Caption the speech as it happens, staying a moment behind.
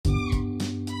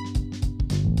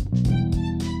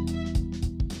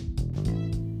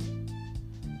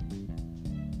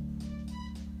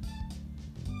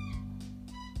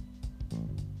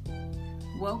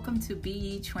Welcome to Be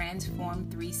Ye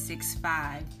Transformed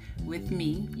 365 with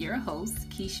me, your host,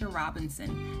 Keisha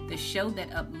Robinson, the show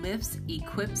that uplifts,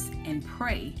 equips, and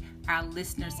pray our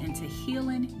listeners into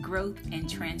healing, growth, and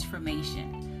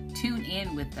transformation. Tune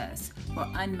in with us for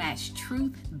unmatched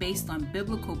truth based on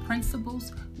biblical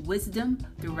principles, wisdom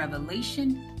through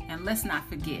revelation, and let's not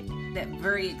forget that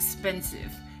very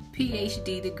expensive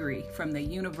PhD degree from the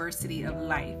University of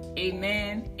Life.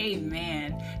 Amen.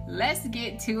 Amen. Let's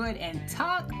get to it and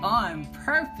talk on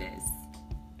purpose.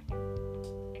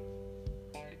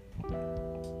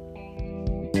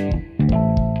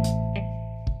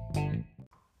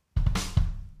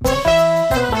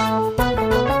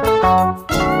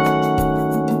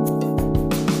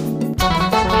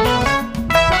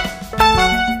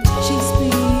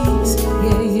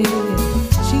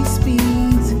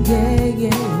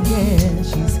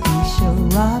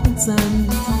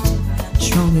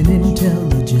 Strong and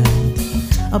intelligent,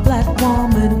 a black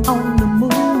woman on the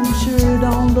move. Sure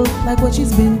don't look like what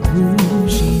she's been through.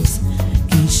 She's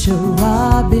Keisha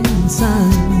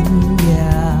Robinson,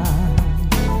 yeah.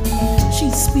 She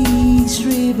speaks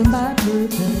driven by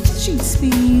purpose. She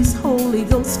speaks Holy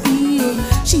Ghost feel.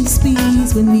 She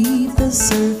speaks beneath the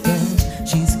surface.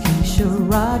 She's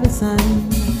Keisha Robinson,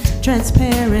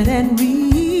 transparent and real.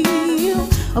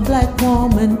 A black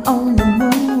woman on the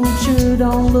move, sure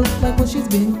don't look like what she's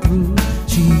been through.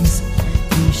 She's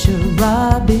Keisha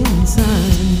Robinson,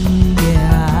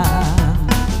 yeah.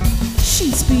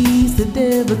 She speaks the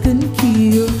devil couldn't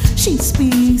kill. She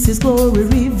speaks his glory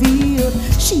revealed.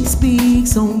 She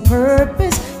speaks on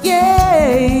purpose,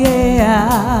 yeah.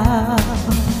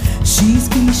 She's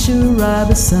Keisha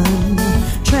Robinson,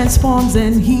 transforms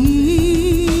and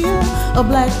heals. A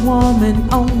black woman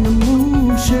on the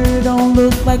move, sure don't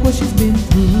look like what she's been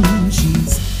through.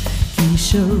 She's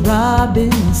Keisha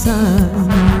Robinson,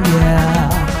 yeah.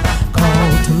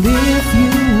 Called to lift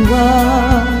you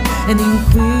up and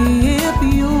equip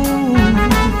you,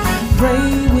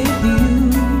 pray with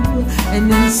you, and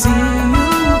then see you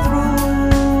through.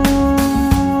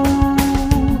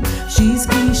 She's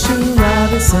Keisha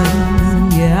Robinson,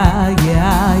 yeah.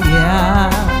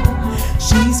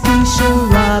 She's Keisha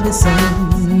Robinson,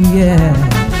 yeah.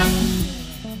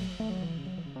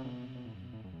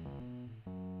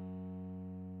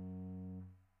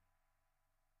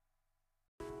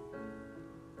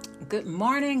 Good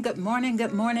morning.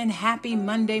 Happy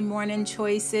Monday morning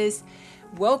choices.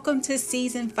 Welcome to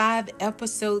season 5,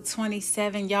 episode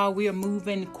 27. Y'all, we are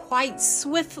moving quite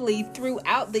swiftly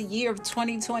throughout the year of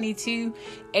 2022.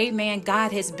 Amen.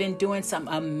 God has been doing some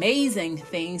amazing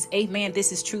things. Amen. This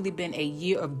has truly been a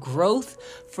year of growth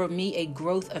for me, a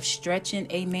growth of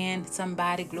stretching. Amen.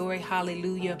 Somebody, glory,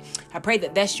 hallelujah. I pray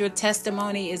that that's your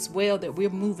testimony as well, that we're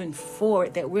moving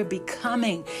forward, that we're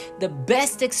becoming the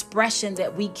best expression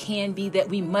that we can be, that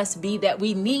we must be, that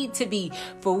we need to be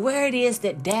for where it is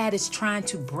that Dad is trying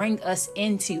to bring us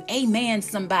into. Amen,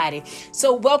 somebody.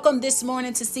 So welcome this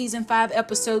morning to season 5,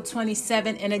 episode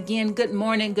 27. And again, good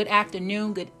morning, good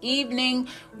afternoon, good evening,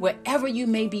 wherever you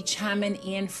may be chiming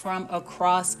in from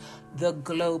across the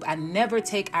globe. I never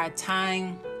take our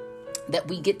time that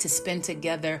we get to spend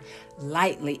together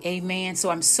lightly. Amen. So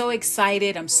I'm so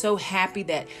excited. I'm so happy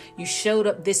that you showed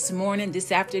up this morning,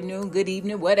 this afternoon, good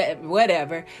evening,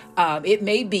 whatever it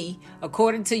may be,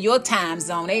 according to your time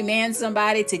zone. Amen.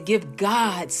 Somebody, to give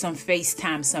God some face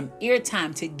time, some ear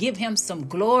time, to give him some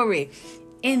glory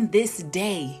in this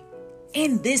day,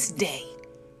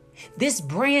 this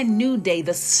brand new day,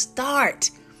 the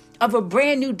start of a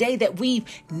brand new day that we've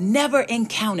never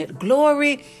encountered.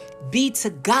 Glory be to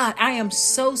God. I am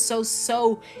so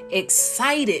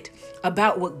excited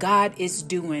about what God is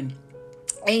doing.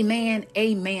 Amen.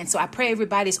 So I pray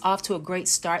everybody's off to a great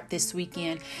start this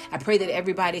weekend. I pray that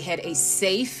everybody had a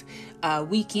safe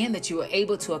weekend, that you were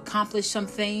able to accomplish some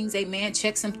things. Amen.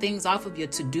 Check some things off of your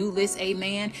to-do list.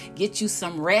 Amen. Get you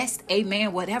some rest.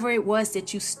 Amen. Whatever it was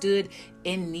that you stood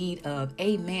in need of.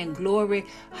 Amen. Glory.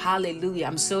 Hallelujah.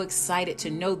 I'm so excited to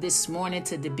know this morning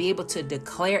to be able to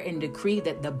declare and decree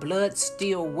that the blood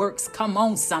still works. Come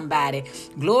on, somebody.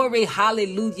 Glory.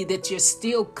 Hallelujah. That you're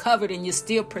still covered and you're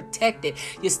still protected.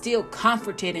 You're still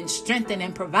comforted and strengthened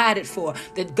and provided for.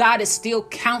 That God is still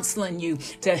counseling you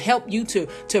to help you to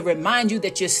remind you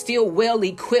that you're still well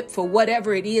equipped for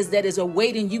whatever it is that is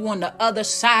awaiting you on the other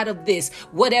side of this.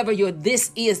 Whatever your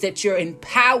this is, that you're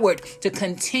empowered to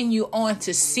continue on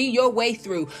to see your way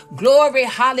through. Glory,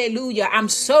 hallelujah. I'm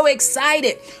so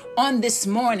excited on this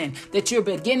morning, that you're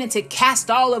beginning to cast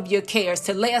all of your cares,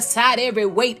 to lay aside every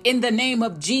weight in the name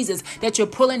of Jesus, that you're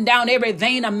pulling down every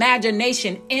vain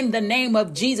imagination in the name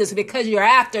of Jesus, because you're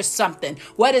after something.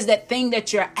 What is that thing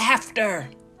that you're after?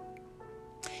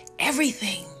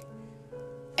 Everything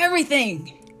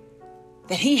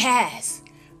that he has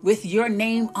with your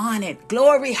name on it.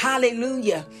 Glory,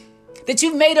 hallelujah. That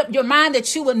you've made up your mind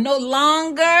that you will no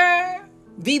longer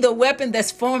be the weapon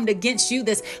that's formed against you,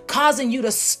 that's causing you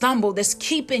to stumble, that's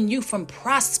keeping you from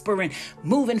prospering,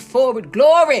 moving forward.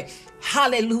 Glory,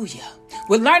 hallelujah.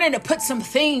 We're learning to put some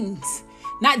things,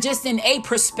 not just in a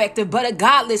perspective, but a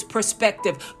godless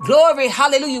perspective. Glory,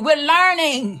 hallelujah. We're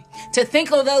learning to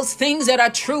think of those things that are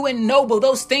true and noble,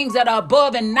 those things that are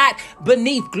above and not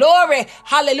beneath. Glory,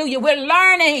 hallelujah. We're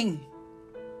learning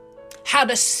how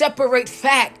to separate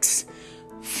facts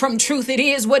from truth. It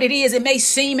is what it is. It may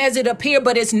seem as it appear,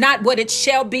 but it's not what it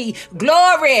shall be.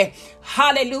 Glory,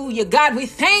 hallelujah. God, we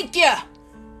thank you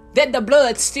that the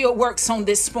blood still works on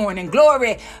this morning.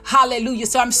 Glory, hallelujah.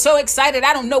 So I'm so excited.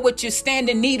 I don't know what you stand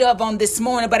in need of on this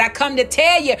morning, but I come to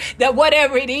tell you that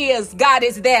whatever it is, God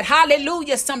is that.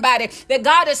 Hallelujah, somebody. That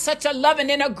God is such a loving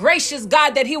and a gracious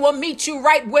God that he will meet you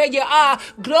right where you are.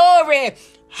 Glory,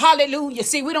 hallelujah.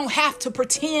 See, we don't have to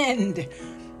pretend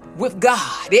with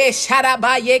God.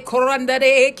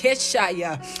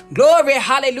 Glory,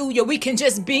 hallelujah. We can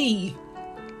just be.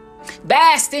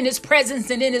 Bask in his presence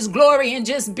and in his glory and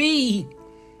just be.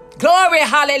 Glory,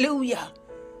 hallelujah.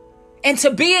 And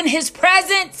to be in his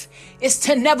presence is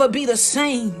to never be the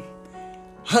same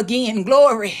again.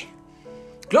 Glory,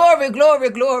 glory,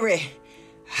 glory, glory.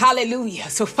 Hallelujah.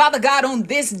 So Father God, on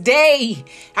this day,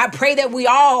 I pray that we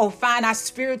all find our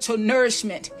spiritual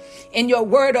nourishment in your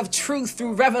word of truth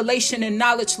through revelation and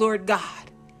knowledge, Lord God.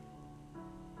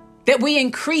 That we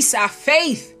increase our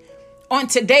faith on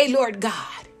today, Lord God.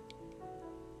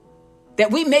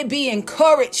 That we may be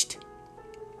encouraged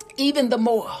even the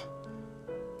more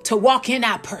to walk in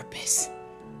our purpose.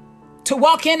 To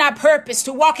walk in our purpose,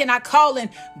 to walk in our calling.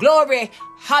 Glory,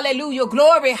 hallelujah,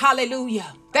 glory,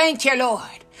 hallelujah. Thank you, Lord.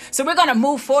 So we're going to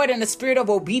move forward in the spirit of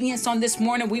obedience on this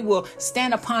morning. We will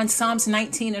stand upon Psalms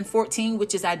 19 and 14,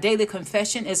 which is our daily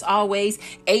confession. As always,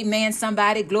 amen,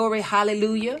 somebody. Glory,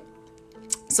 hallelujah.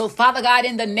 So, Father God,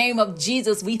 in the name of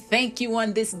Jesus, we thank you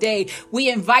on this day. We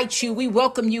invite you. We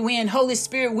welcome you in. Holy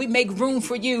Spirit, we make room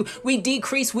for you. We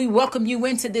decrease. We welcome you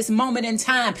into this moment in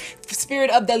time.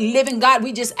 Spirit of the living God,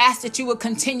 we just ask that you will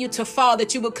continue to fall,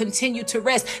 that you will continue to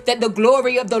rest, that the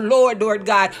glory of the Lord, Lord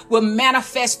God, will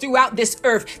manifest throughout this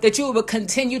earth, that you will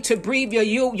continue to breathe your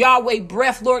Yahweh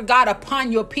breath, Lord God,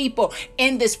 upon your people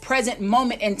in this present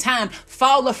moment in time.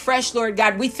 Fall afresh, Lord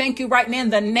God. We thank you right now in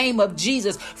the name of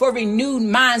Jesus for renewed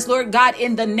minds, Lord God,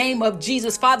 in the name of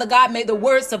Jesus. Father God, may the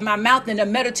words of my mouth and the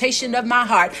meditation of my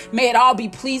heart, may it all be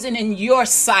pleasing in your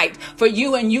sight. For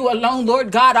you and you alone,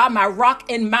 Lord God, are my rock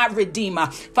and my redeemer.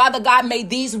 Father God, may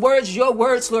these words, your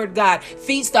words, Lord God,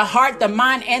 feeds the heart, the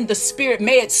mind, and the spirit.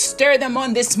 May it stir them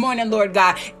on this morning, Lord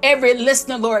God. Every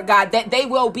listener, Lord God, that they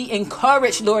will be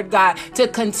encouraged, Lord God, to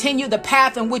continue the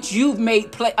path in which you've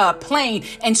made plain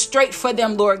and straight for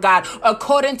them, Lord God,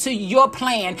 according to your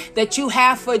plan that you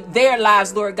have for their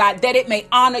lives, Lord God, that it may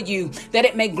honor you, that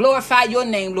it may glorify your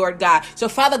name, Lord God. So,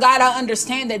 Father God, I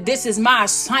understand that this is my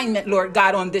assignment, Lord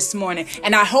God, on this morning,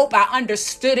 and I hope I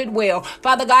understood it well.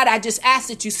 Father God, I just ask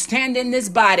that you stand in this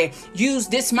body, use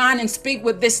this mind and speak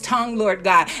with this tongue, Lord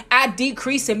God. I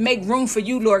decrease and make room for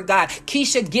you, Lord God.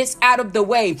 Keisha gets out of the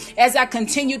way as I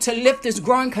continue to lift this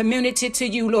growing community to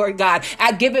you, Lord God.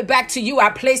 I give it back to you. I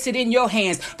place it in your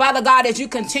hands. Father God, as you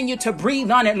continue to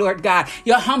breathe on it, Lord God,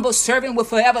 your humble servant will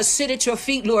forever sit at your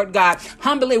feet, Lord God,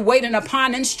 humbly waiting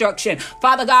upon instruction.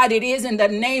 Father God, it is in the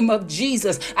name of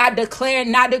Jesus. I declare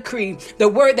and I decree the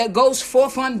word that goes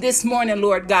forth on this morning,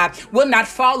 Lord God, will not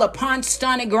fall upon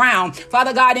stony ground.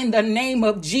 Father God, in the name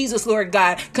of Jesus, Lord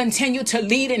God, continue to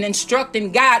lead and instruct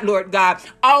and guide, Lord God,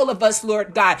 all of us,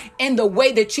 Lord God, in the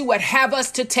way that you would have us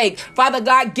to take. Father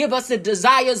God, give us the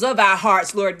desires of our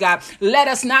hearts, Lord God. Let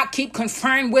us not keep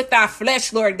confined with our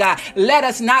flesh, Lord God. Let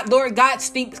us not, Lord God,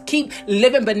 keep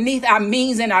living beneath our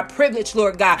means and our privilege,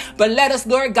 Lord God. But let us,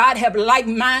 Lord God, have like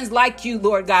minds like you,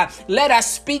 Lord God. Let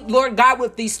us speak, Lord God,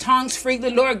 with these tongues freely,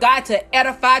 Lord God, to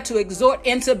edify, to exhort,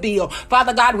 and to build.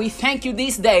 Father God, we thank you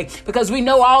this day because we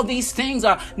know all these things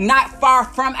are not far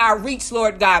from our reach,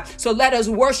 Lord God. So let us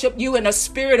worship you in a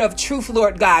spirit of truth,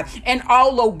 Lord God, and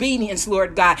all obedience,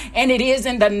 Lord God. And it is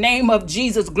in the name of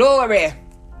Jesus. Glory,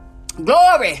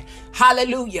 glory,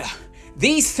 hallelujah.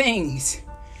 These things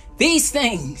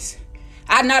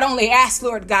I not only ask,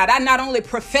 Lord God, I not only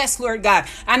profess, Lord God,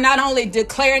 I not only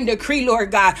declare and decree,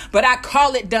 Lord God, but I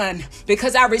call it done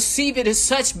because I receive it as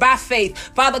such by faith.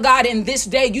 Father God, in this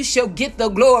day, you shall get the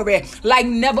glory like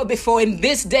never before. In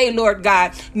this day, Lord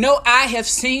God, no eye have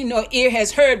seen, nor ear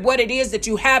has heard what it is that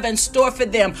you have in store for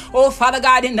them. Oh, Father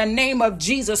God, in the name of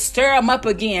Jesus, stir them up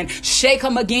again, shake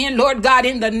them again, Lord God,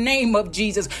 in the name of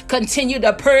Jesus. Continue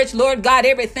to purge, Lord God,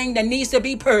 everything that needs to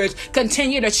be purged.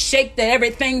 Continue to shake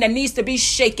everything that needs to be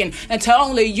shaken until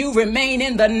only you remain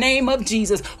in the name of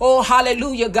Jesus. Oh,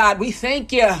 hallelujah, God. We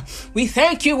thank you. We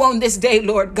thank you on this day,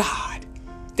 Lord God,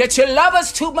 that you love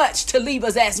us too much to leave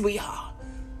us as we are.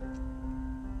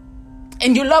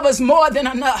 And you love us more than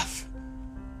enough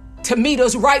to meet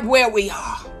us right where we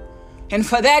are. And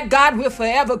for that, God, we're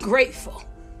forever grateful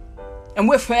and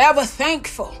we're forever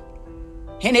thankful.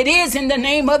 And it is in the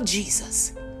name of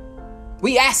Jesus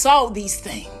we ask all these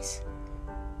things.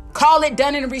 Call it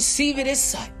done and receive it as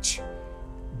such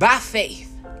by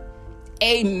faith.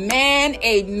 Amen,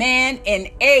 amen, and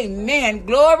amen.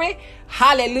 Glory,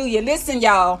 hallelujah. Listen,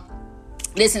 y'all.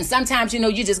 Listen, sometimes,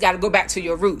 you just got to go back to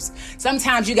your roots.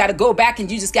 Sometimes you got to go back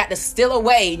and you just got to steal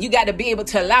away. You got to be able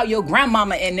to allow your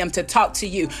grandmama and them to talk to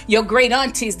you, your great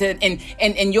aunties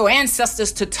and your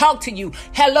ancestors to talk to you.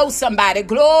 Hello, somebody.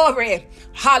 Glory,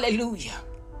 hallelujah.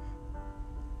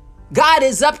 God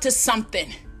is up to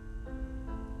something.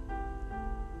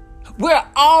 We're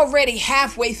already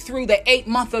halfway through the 8th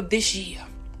month of this year.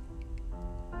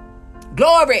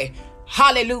 Glory.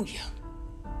 Hallelujah.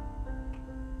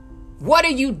 What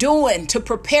are you doing to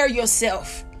prepare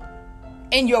yourself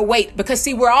in your wait? Because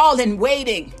see, we're all in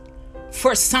waiting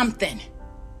for something.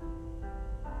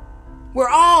 We're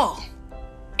all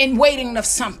in waiting of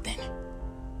something.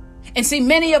 And see,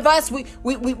 many of us, we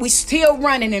still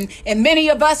running, and many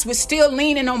of us, we're still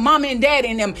leaning on mama and daddy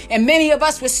and them. And many of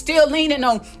us, we're still leaning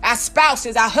on our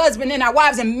spouses, our husband and our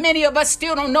wives. And many of us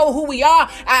still don't know who we are,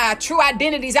 our true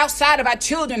identities outside of our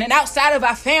children and outside of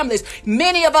our families.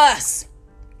 Many of us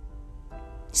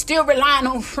still relying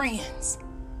on friends.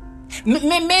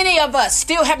 Many of us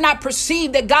still have not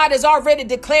perceived that God has already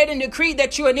declared and decreed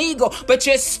that you're an eagle, but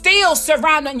you're still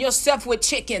surrounding yourself with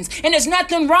chickens. And there's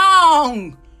nothing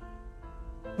wrong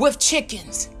with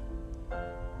chickens.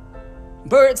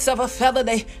 Birds of a feather,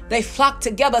 they flock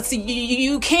together. See,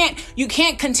 you can't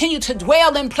continue to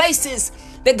dwell in places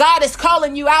that God is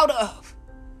calling you out of.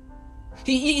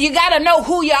 You got to know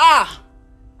who you are.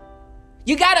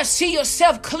 You got to see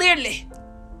yourself clearly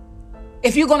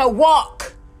if you're going to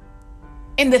walk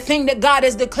in the thing that God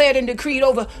has declared and decreed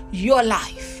over your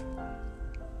life.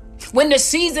 When the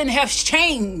season has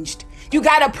changed, you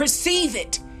got to perceive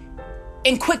it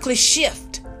and quickly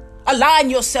shift. Align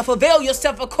yourself, avail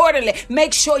yourself accordingly.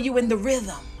 Make sure you're in the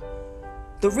rhythm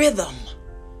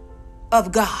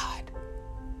of God.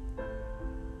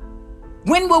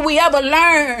 When will we ever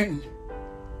learn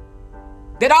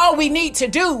that all we need to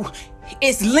do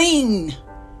is lean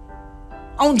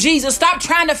on Jesus? Stop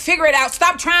trying to figure it out.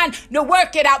 Stop trying to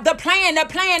work it out. The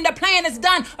plan is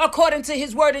done according to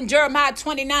his word in Jeremiah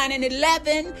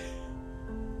 29:11.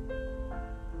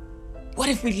 What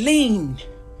if we lean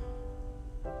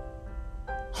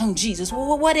on Jesus?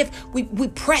 Well, what if we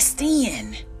pressed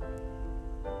in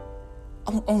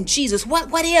on Jesus?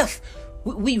 What if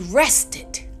we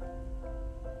rested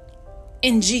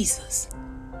in Jesus?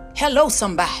 Hello,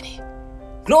 somebody.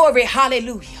 Glory,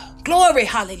 hallelujah. Glory,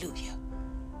 hallelujah.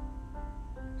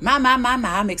 My,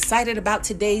 I'm excited about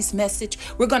today's message.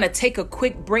 We're going to take a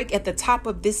quick break at the top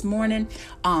of this morning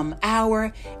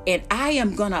hour, and I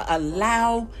am going to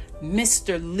allow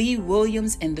Mr. Lee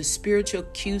Williams and the Spiritual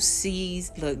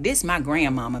QCs. Look, this is my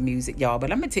grandmama music, y'all,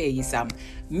 but I'm going to tell you something.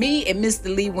 Me and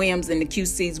Mr. Lee Williams and the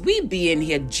QCs, we be in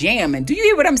here jamming. Do you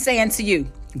hear what I'm saying to you?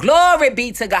 Glory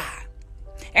be to God.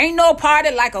 Ain't no party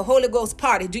like a Holy Ghost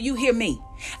party. Do you hear me?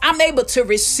 I'm able to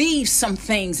receive some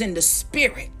things in the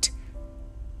spirit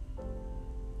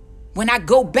when I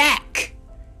go back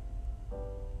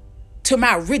to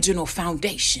my original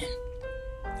foundation,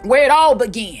 where it all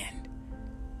began.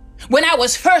 When I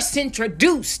was first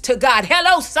introduced to God.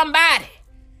 Hello, somebody.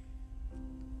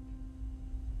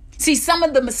 See, some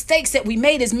of the mistakes that we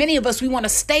made, as many of us, we want to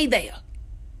stay there.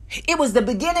 It was the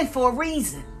beginning for a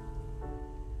reason.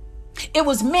 It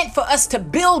was meant for us to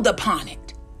build upon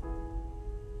it,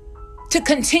 to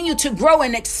continue to grow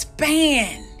and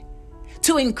expand,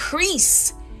 to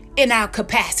increase in our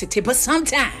capacity. But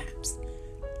sometimes,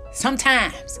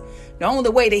 the only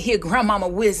way to hear grandmama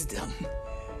wisdom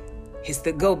is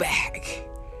to go back.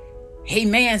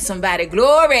 Amen, somebody.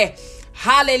 Glory.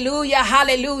 Hallelujah,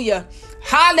 hallelujah,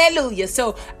 hallelujah.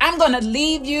 So I'm going to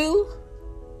leave you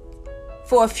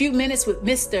for a few minutes with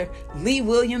Mr. Lee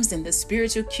Williams and the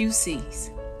Spiritual QCs.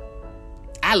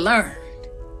 I learned.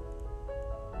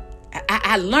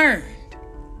 I learned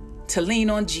to lean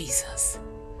on Jesus.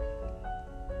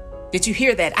 Did you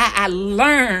hear that? I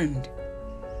learned.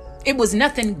 It was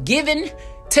nothing given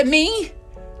to me.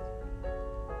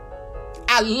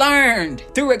 I learned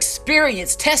through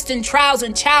experience, testing, trials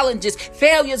and challenges,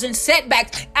 failures and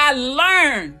setbacks. I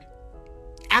learned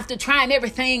after trying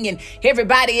everything and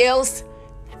everybody else.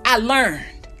 I learned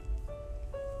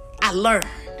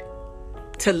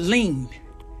to lean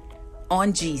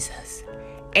on Jesus.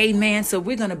 Amen. So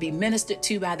we're going to be ministered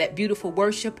to by that beautiful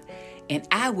worship. And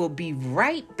I will be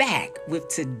right back with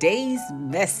today's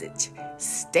message.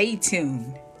 Stay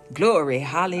tuned. Glory.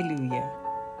 Hallelujah.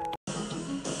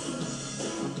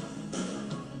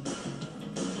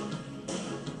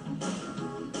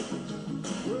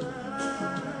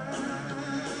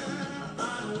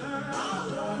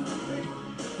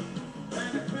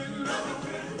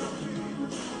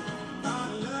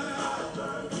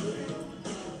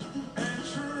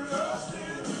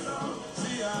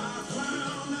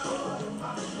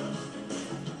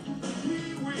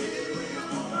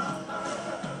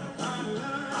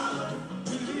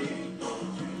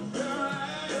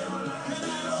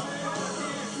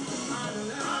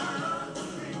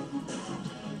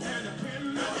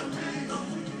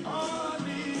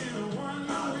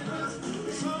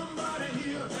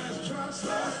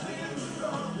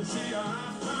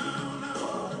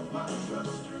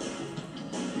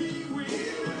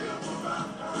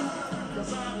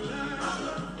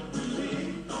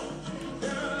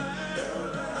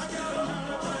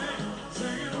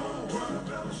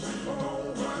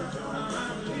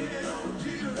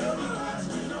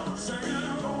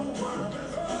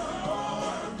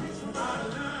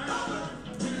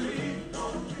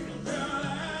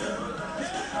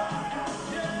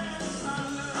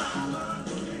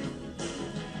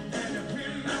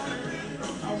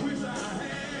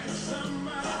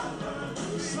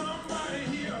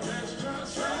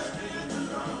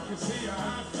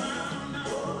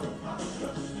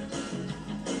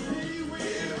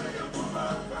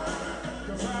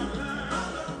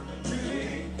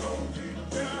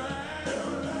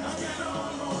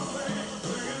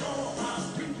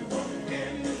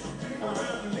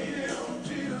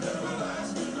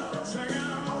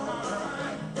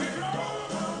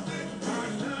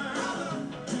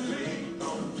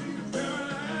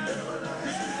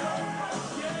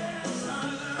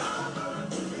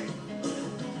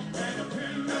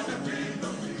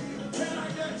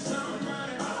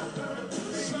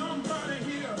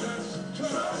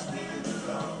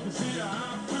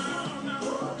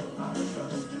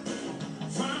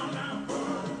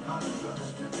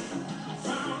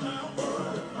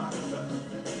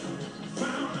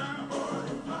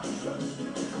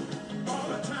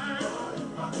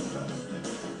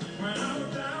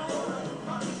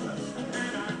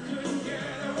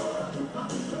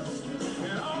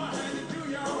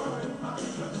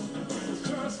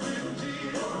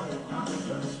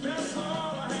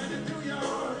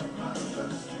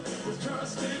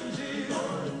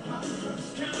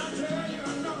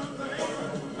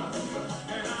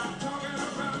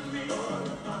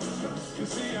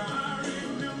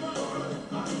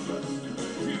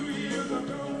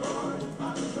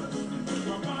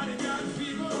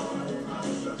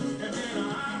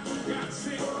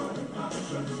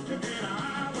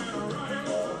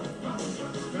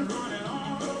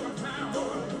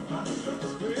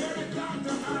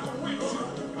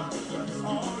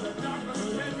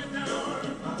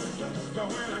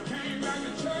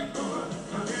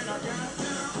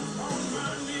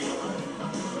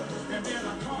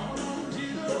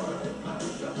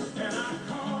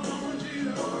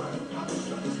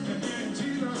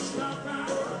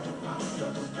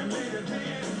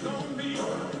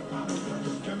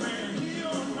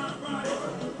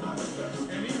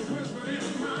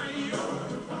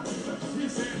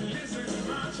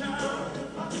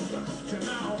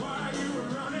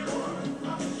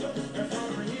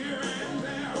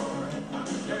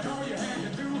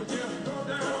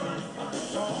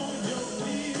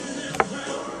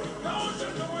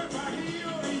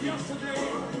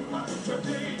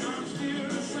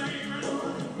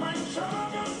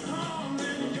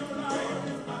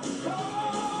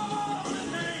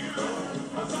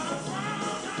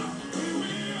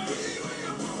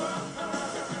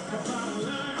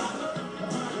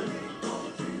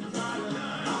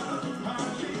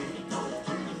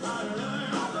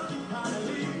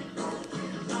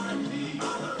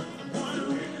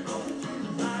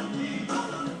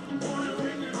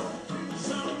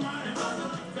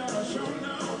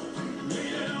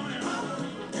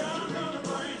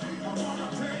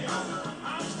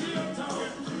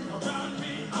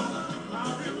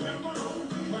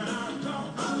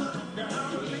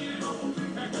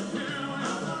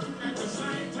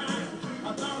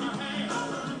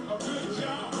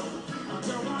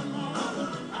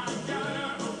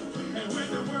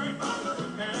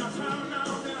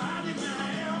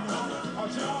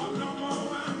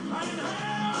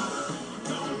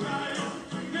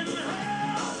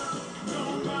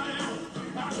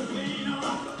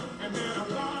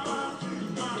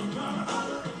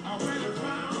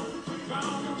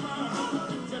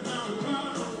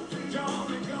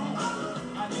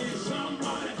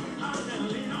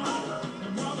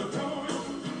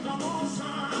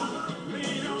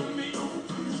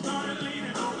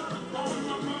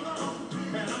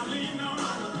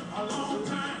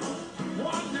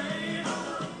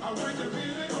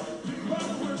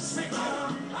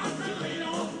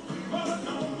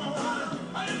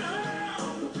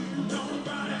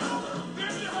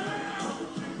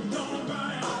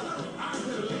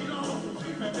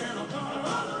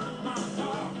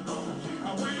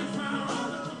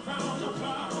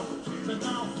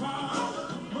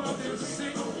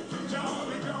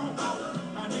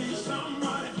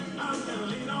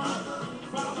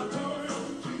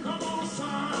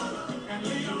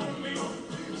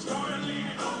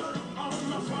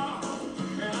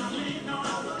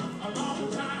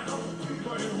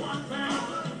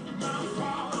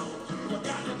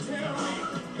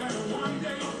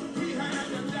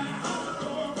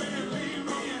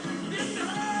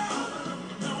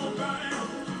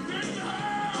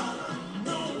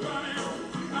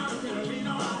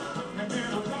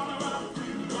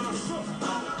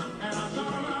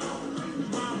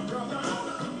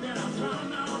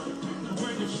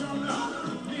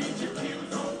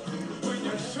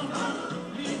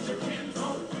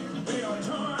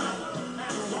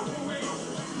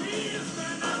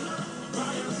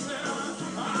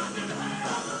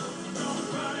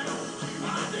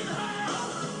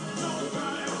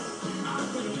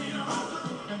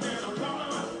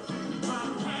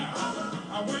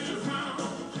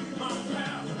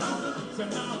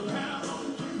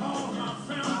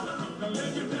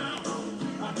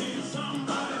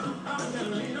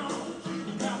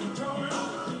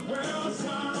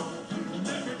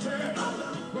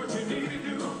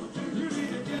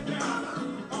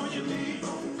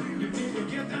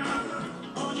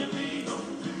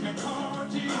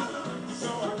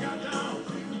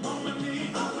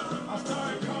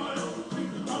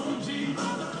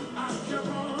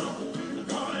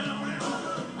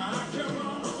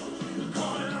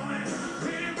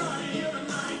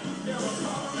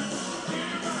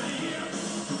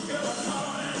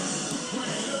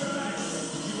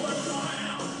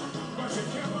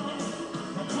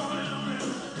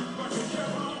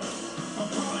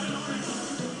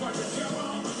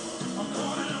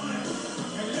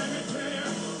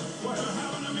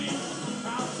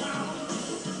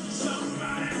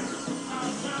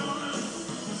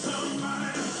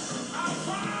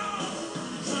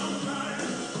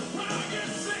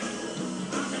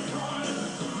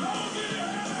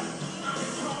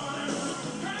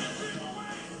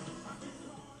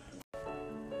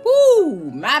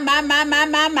 Woo!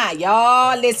 My.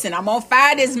 Y'all, listen, I'm on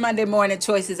fire this Monday morning,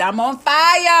 Choices. I'm on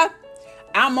fire.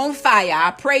 I'm on fire.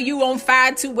 I pray you on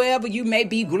fire too, wherever you may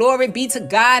be. Glory be to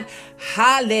God.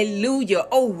 Hallelujah.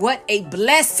 Oh, what a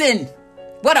blessing.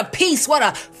 What a peace. What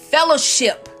a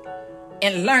fellowship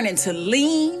in learning to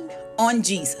lean on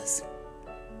Jesus.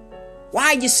 Why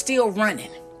are you still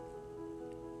running?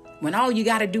 When all you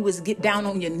got to do is get down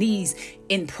on your knees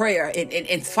in prayer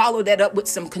and follow that up with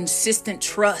some consistent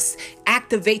trust.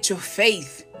 Activate your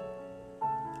faith.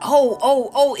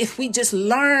 If we just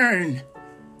learn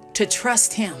to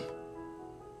trust him.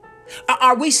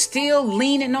 Are we still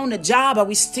leaning on the job? Are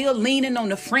we still leaning on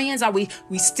the friends? Are we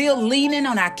still leaning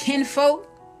on our kinfolk?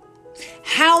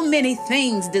 How many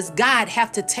things does God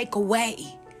have to take away,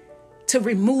 to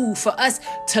remove for us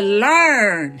to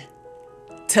learn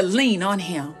to lean on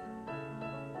him?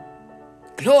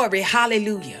 Glory,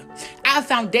 hallelujah. Our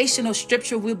foundational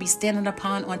scripture we'll be standing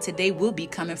upon on today will be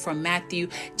coming from Matthew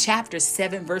chapter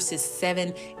 7, verses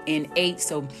 7 and 8.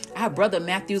 So our brother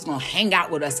Matthew's going to hang out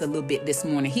with us a little bit this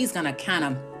morning. He's going to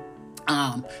kind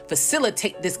of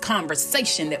facilitate this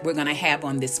conversation that we're going to have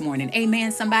on this morning.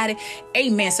 Amen, somebody.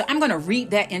 Amen. So I'm going to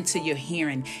read that into your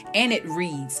hearing. And it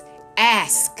reads,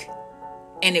 ask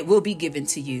and it will be given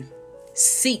to you.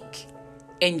 Seek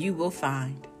and you will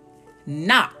find.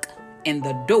 Knock and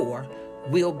the door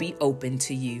will be open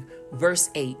to you. Verse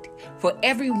 8, for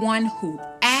everyone who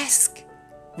asks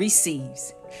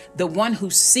receives. The one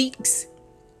who seeks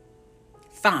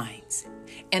finds.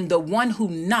 And the one who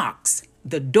knocks,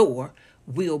 the door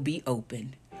will be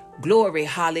open. Glory,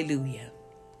 hallelujah.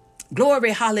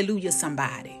 Glory, hallelujah,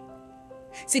 somebody.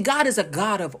 See, God is a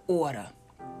God of order.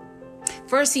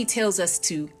 First, he tells us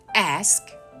to ask.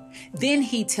 Then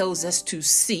he tells us to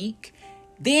seek.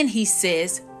 Then he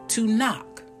says to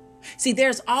knock. See,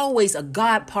 there's always a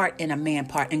God part and a man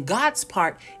part, and God's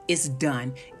part is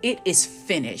done. It is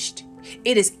finished.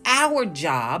 It is our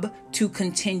job to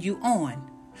continue on,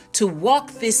 to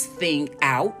walk this thing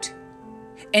out.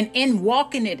 And in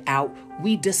walking it out,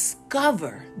 we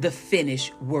discover the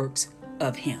finished works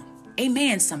of him.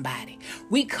 Amen, somebody.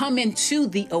 We come into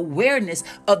the awareness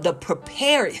of the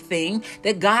prepared thing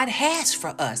that God has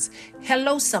for us.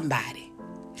 Hello, somebody.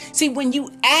 See, when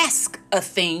you ask a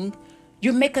thing,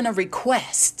 you're making a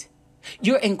request.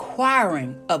 You're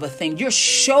inquiring of a thing. You're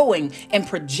showing and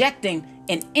projecting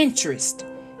an interest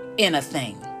in a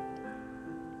thing.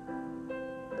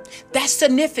 That's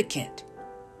significant.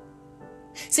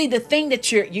 See, the thing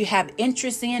that you have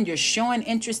interest in, you're showing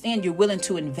interest in, you're willing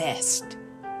to invest.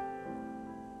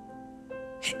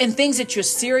 And things that you're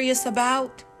serious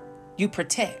about, you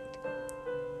protect.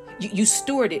 You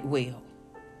steward it well.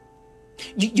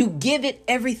 You give it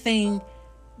everything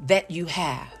that you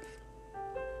have.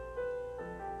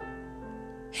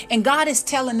 And God is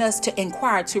telling us to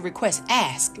inquire, to request,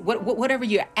 ask. Whatever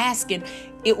you're asking,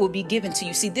 it will be given to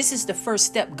you. See, this is the first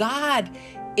step. God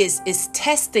is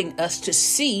testing us to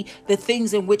see the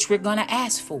things in which we're going to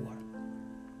ask for.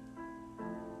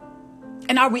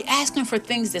 And are we asking for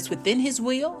things that's within his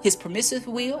will, his permissive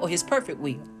will, or his perfect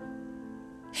will?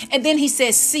 And then he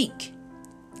says, seek,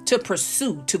 to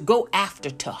pursue, to go after,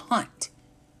 to hunt.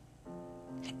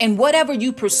 And whatever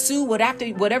you pursue,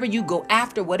 whatever you go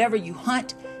after, whatever you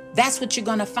hunt, that's what you're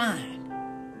going to find.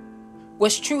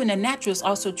 What's true in the natural is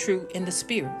also true in the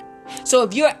spirit. So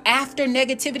if you're after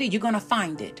negativity, you're going to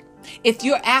find it. If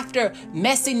you're after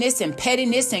messiness and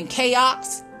pettiness and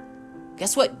chaos,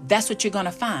 guess what? That's what you're going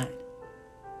to find.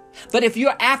 But if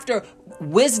you're after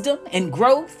wisdom and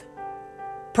growth,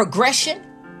 progression,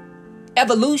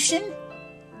 evolution,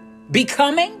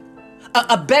 becoming,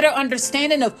 a better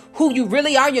understanding of who you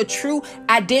really are, your true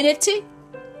identity,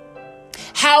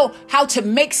 how to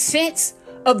make sense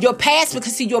of your past,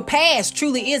 because see, your past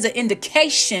truly is an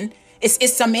indication.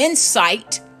 It's some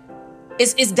insight.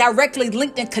 It's directly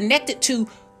linked and connected to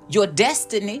your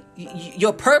destiny,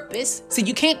 your purpose. So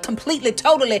you can't completely,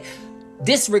 totally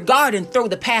disregard and throw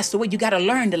the past away. You got to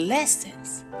learn the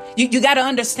lessons. You got to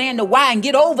understand the why and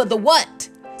get over the what.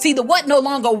 See, the what no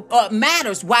longer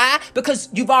matters. Why? Because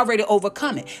you've already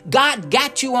overcome it. God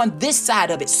got you on this side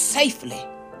of it safely.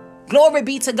 Glory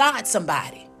be to God,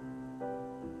 somebody.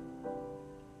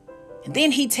 And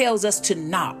then he tells us to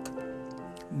knock.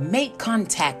 Make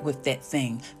contact with that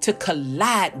thing, to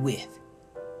collide with.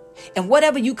 And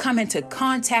whatever you come into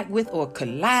contact with or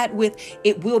collide with,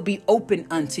 it will be open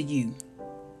unto you.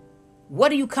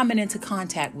 What are you coming into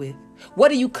contact with?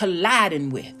 What are you colliding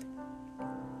with?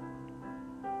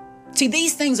 See,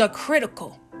 these things are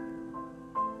critical.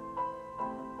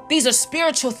 These are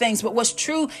spiritual things, but what's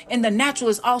true in the natural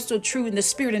is also true in the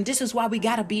spirit. And this is why we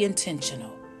got to be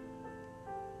intentional.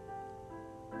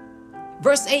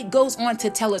 Verse 8 goes on to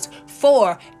tell us,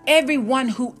 for everyone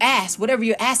who asks, whatever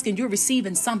you're asking, you're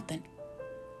receiving something.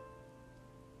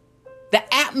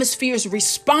 The atmosphere is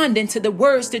responding to the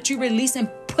words that you release and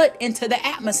put into the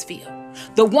atmosphere.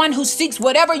 The one who seeks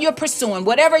whatever you're pursuing,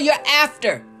 whatever you're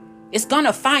after, is going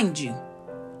to find you.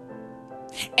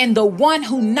 And the one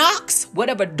who knocks,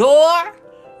 whatever door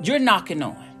you're knocking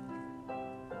on,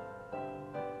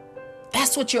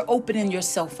 that's what you're opening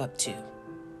yourself up to.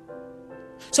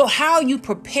 So how are you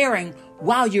preparing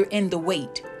while you're in the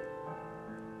wait?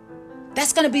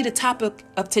 That's going to be the topic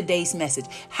of today's message.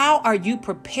 How are you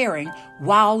preparing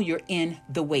while you're in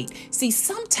the wait? See,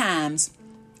 sometimes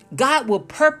God will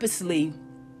purposely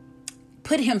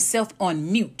put himself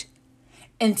on mute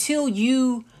until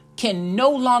you can no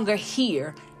longer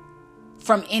hear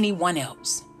from anyone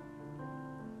else.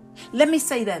 Let me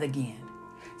say that again.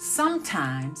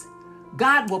 Sometimes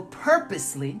God will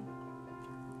purposely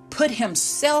put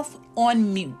himself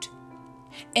on mute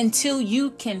until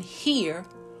you can hear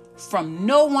from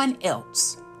no one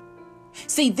else.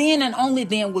 See, then and only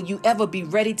then will you ever be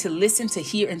ready to listen, to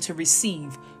hear, and to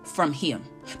receive from him.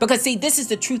 Because see, this is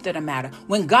the truth of the matter.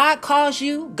 When God calls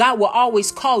you, God will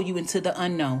always call you into the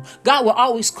unknown. God will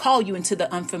always call you into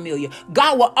the unfamiliar.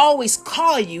 God will always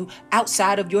call you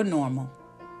outside of your normal.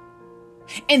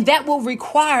 And that will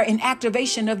require an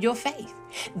activation of your faith.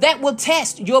 That will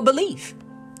test your belief.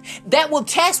 That will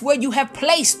test where you have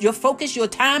placed your focus, your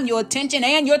time, your attention,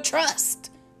 and your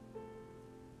trust.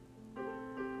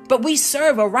 But we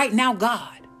serve a right now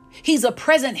God. He's a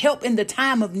present help in the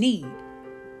time of need.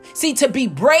 See, to be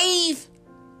brave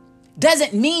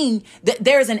doesn't mean that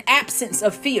there's an absence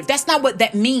of fear. That's not what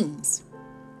that means.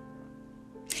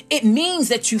 It means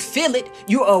that you feel it,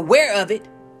 you're aware of it,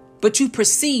 but you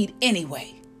proceed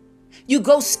anyway. You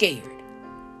go scared.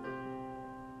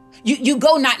 You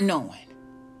go not knowing.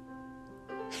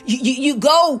 You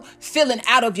go feeling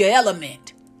out of your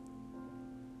element.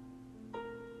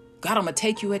 God, I'm going to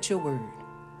take you at your word.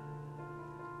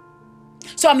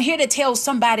 So I'm here to tell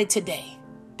somebody today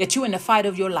that you're in the fight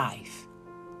of your life.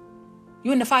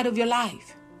 You're in the fight of your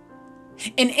life.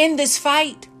 And in this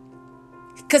fight,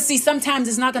 because see, sometimes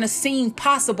it's not going to seem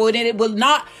possible and it will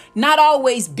not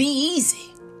always be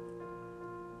easy.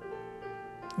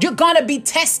 You're going to be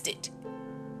tested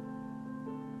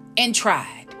and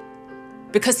tried.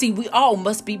 Because see, we all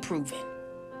must be proven.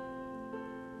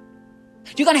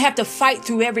 You're going to have to fight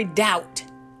through every doubt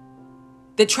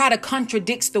that try to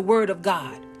contradicts the word of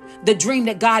God, the dream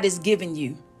that God has given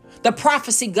you, the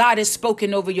prophecy God has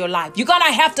spoken over your life. You're going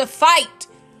to have to fight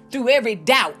through every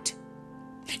doubt.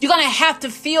 You're going to have to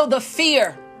feel the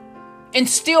fear and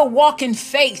still walk in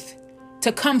faith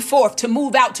to come forth, to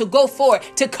move out, to go forward,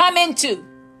 to come into.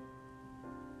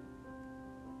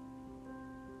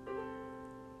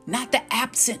 Not the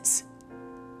absence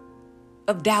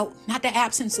of doubt, not the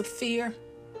absence of fear.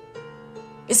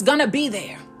 It's going to be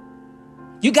there.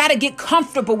 You got to get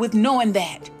comfortable with knowing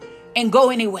that and go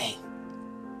anyway.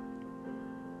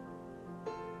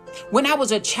 When I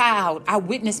was a child, I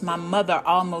witnessed my mother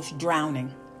almost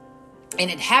drowning. And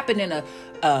it happened in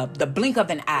the blink of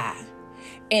an eye.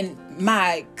 And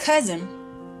my cousin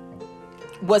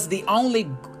was the only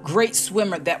great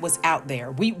swimmer that was out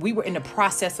there. We were in the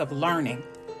process of learning.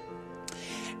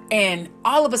 And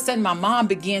all of a sudden, my mom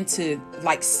began to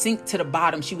sink to the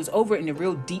bottom. She was over in the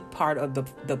real deep part of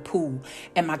the pool.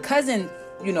 And my cousin,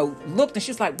 looked and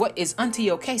she was like, "What, is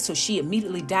auntie okay?" So she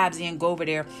immediately dives in, go over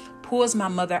there, pulls my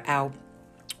mother out.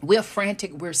 We're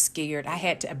frantic. We're scared. I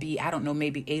had to be,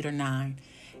 maybe 8 or 9.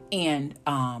 And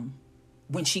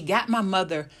when she got my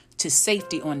mother to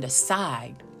safety on the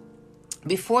side,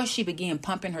 before she began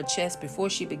pumping her chest, before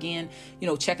she began,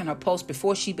 checking her pulse,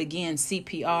 before she began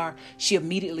CPR, she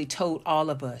immediately told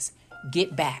all of us,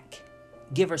 "Get back,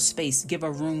 give her space, give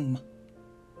her room."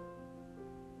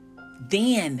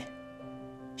 Then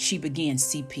she began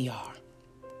CPR.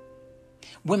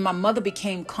 When my mother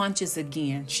became conscious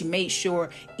again, she made sure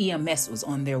EMS was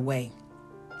on their way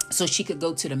so she could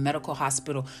go to the medical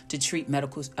hospital to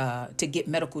get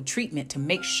medical treatment to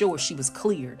make sure she was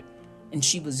cleared and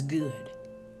she was good.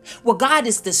 Well, God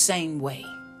is the same way.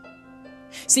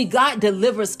 See, God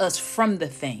delivers us from the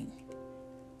thing,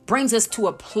 brings us to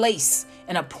a place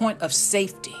and a point of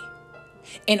safety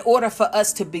in order for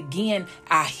us to begin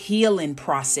our healing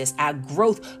process, our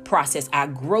growth process, our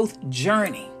growth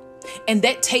journey. And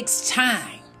that takes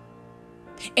time.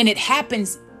 And it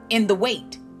happens in the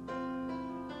wait.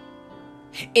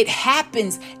 It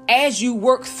happens as you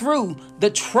work through the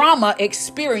trauma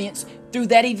experience through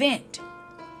that event.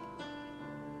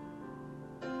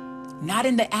 Not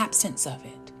in the absence of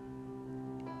it.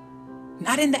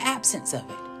 Not in the absence of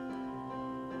it.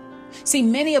 See,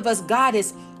 many of us, God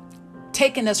has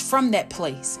taken us from that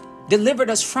place, delivered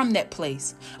us from that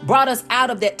place, brought us out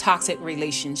of that toxic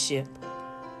relationship.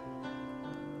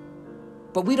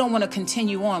 But we don't want to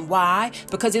continue on. Why?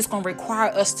 Because it's going to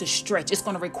require us to stretch. It's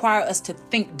going to require us to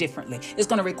think differently. It's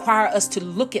going to require us to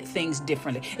look at things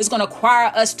differently. It's going to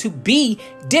require us to be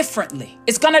differently.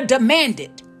 It's going to demand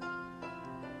it.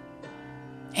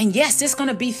 And yes, it's going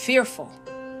to be fearful.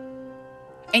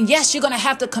 And yes, you're going to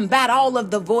have to combat all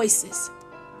of the voices.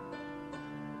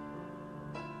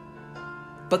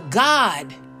 But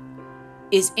God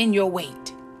is in your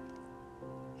weight.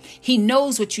 He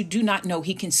knows what you do not know.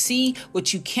 He can see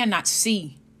what you cannot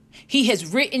see. He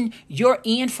has written your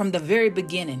end from the very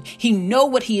beginning. He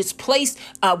knows what he has placed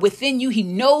within you. He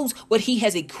knows what he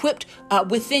has equipped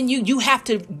within you. You have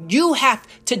to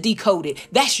decode it.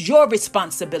 That's your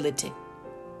responsibility.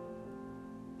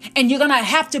 And you're going to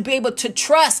have to be able to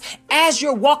trust as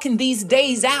you're walking these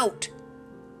days out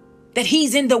that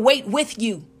he's in the wait with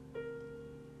you.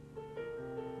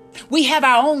 We have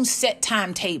our own set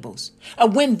timetables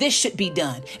of when this should be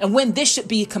done and when this should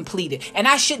be completed. And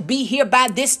I should be here by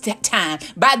this time,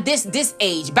 by this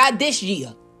age, by this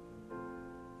year.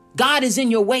 God is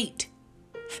in your wait.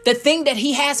 The thing that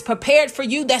he has prepared for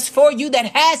you, that's for you, that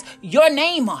has your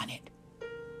name on it.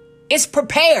 It's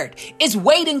prepared. It's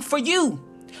waiting for you.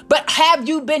 But have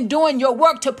you been doing your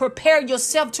work to prepare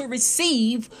yourself to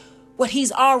receive what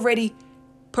he's already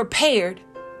prepared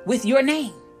with your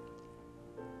name?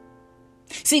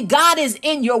 See, God is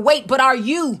in your wait, but are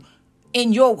you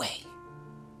in your way?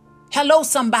 Hello,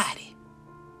 somebody.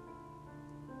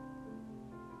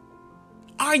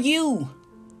 Are you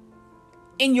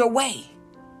in your way?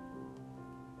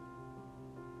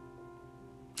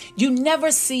 You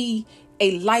never see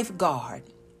a lifeguard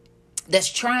that's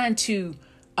trying to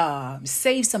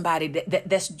save somebody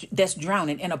that's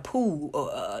drowning in a pool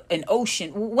or an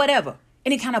ocean, whatever,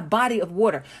 any kind of body of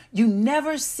water. You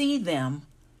never see them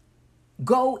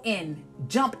go in,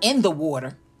 jump in the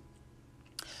water,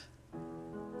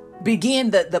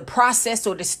 begin the process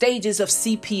or the stages of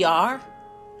CPR,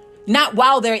 not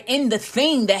while they're in the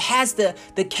thing that has the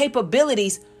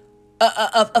capabilities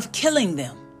of killing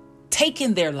them,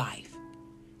 taking their life.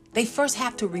 They first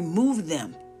have to remove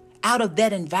them out of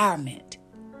that environment,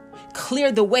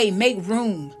 clear the way, make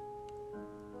room.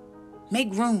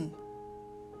 Make room.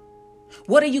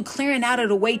 What are you clearing out of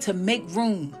the way to make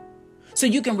room? So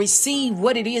you can receive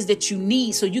what it is that you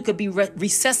need, so you could be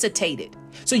resuscitated,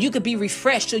 so you could be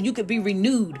refreshed, so you could be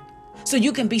renewed, so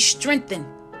you can be strengthened,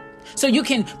 so you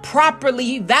can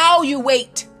properly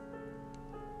evaluate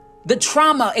the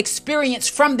trauma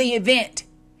experienced from the event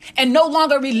and no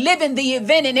longer reliving the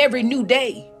event in every new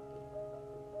day.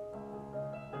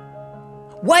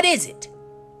 What is it?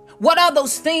 What are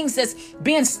those things that's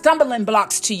being stumbling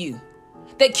blocks to you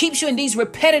that keeps you in these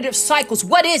repetitive cycles?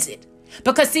 What is it?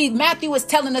 Because see, Matthew is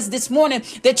telling us this morning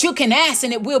that you can ask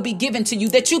and it will be given to you,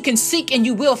 that you can seek and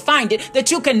you will find it,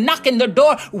 that you can knock and the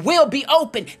door will be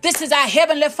open. This is our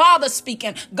Heavenly Father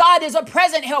speaking. God is a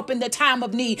present help in the time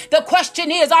of need. The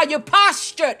question is, are you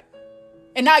postured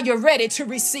and are you ready to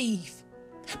receive?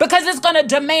 Because it's going to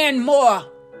demand more.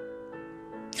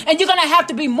 And you're going to have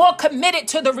to be more committed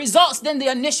to the results than the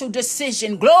initial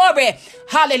decision. Glory.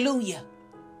 Hallelujah.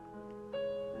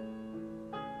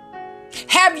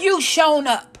 Have you shown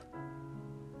up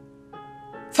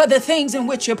for the things in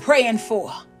which you're praying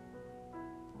for?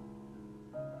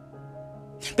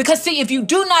 Because see, if you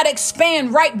do not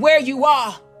expand right where you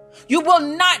are, you will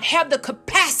not have the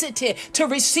capacity to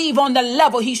receive on the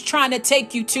level he's trying to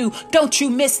take you to. Don't you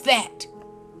miss that.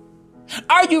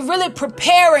 Are you really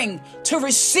preparing to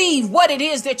receive what it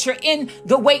is that you're in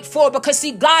the wait for? Because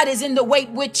see, God is in the wait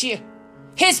with you.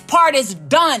 His part is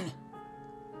done.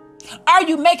 Are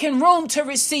you making room to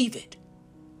receive it?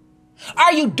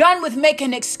 Are you done with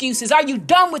making excuses? Are you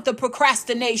done with the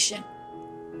procrastination?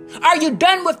 Are you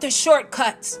done with the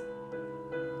shortcuts?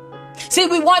 See,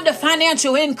 we want the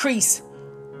financial increase,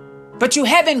 but you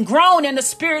haven't grown in the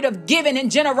spirit of giving and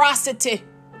generosity.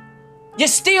 You're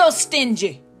still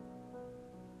stingy.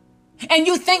 And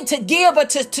you think to give or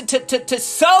to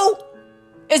sow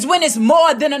is when it's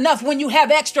more than enough, when you have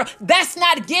extra. That's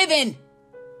not giving.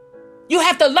 You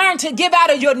have to learn to give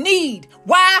out of your need.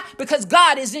 Why? Because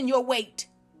God is in your wait.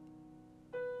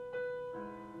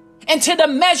 And to the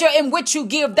measure in which you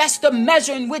give, that's the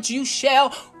measure in which you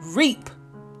shall reap.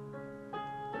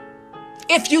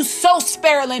 If you sow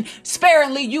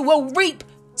sparingly, you will reap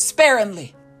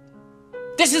sparingly.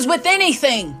 This is with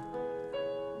anything.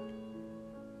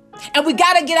 And we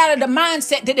got to get out of the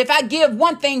mindset that if I give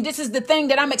one thing, this is the thing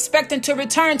that I'm expecting to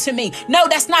return to me. No,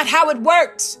 that's not how it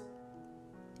works.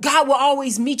 God will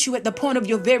always meet you at the point of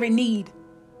your very need.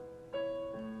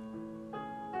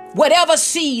 Whatever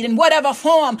seed in whatever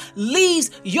form leaves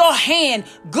your hand,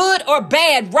 good or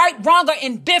bad, right, wrong, or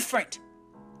indifferent,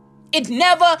 it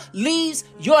never leaves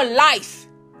your life.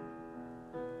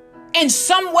 In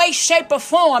some way, shape, or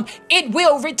form, it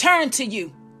will return to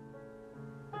you.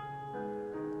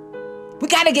 We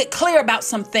got to get clear about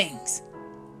some things.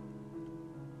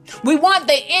 We want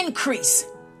the increase,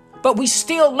 but we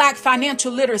still lack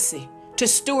financial literacy to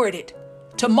steward it,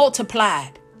 to multiply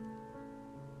it.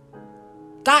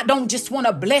 God don't just want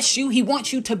to bless you. He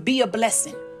wants you to be a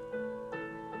blessing.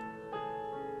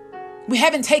 We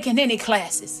haven't taken any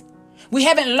classes. We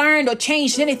haven't learned or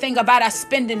changed anything about our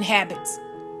spending habits.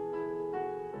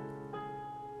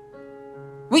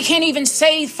 We can't even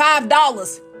save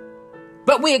 $5,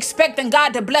 but we're expecting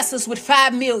God to bless us with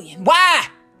 $5 million. Why?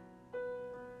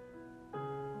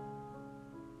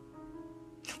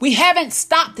 We haven't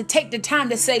stopped to take the time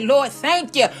to say, Lord,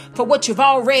 thank you for what you've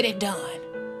already done.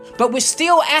 But we're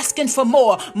still asking for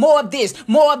more of this,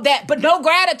 more of that, but no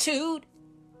gratitude.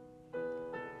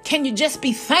 Can you just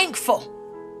be thankful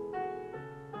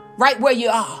right where you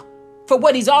are for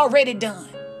what he's already done?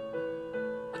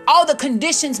 All the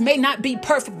conditions may not be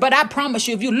perfect, but I promise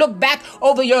you, if you look back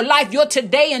over your life, your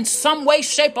today in some way,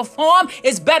 shape, or form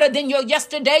is better than your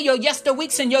yesterday, your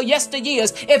yesterweeks, and your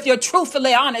yesteryears. If you're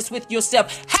truthfully honest with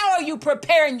yourself, how are you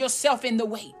preparing yourself in the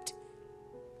wait?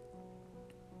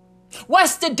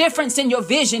 What's the difference in your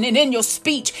vision and in your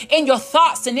speech, in your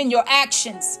thoughts and in your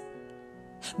actions?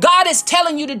 God is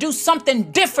telling you to do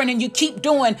something different and you keep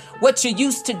doing what you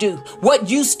used to do, what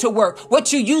used to work,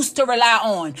 what you used to rely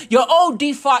on, your old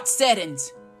default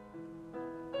settings.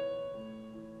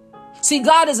 See,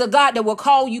 God is a God that will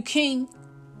call you king.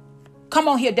 Come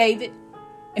on here, David,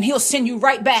 and he'll send you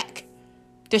right back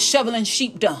to shoveling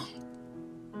sheep dung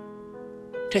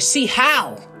to see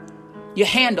how you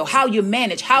handle, how you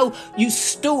manage, how you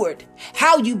steward,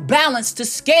 how you balance the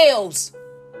scales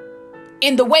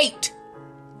in the weight.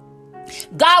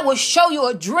 God will show you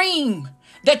a dream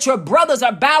that your brothers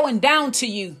are bowing down to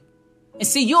you. And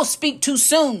see, you'll speak too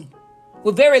soon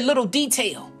with very little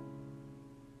detail.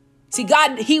 See,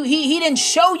 God, he didn't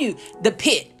show you the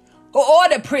pit or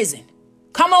the prison.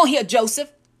 Come on here,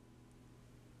 Joseph.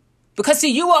 Because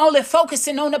see, you were only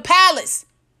focusing on the palace.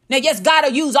 Now, yes, God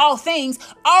will use all things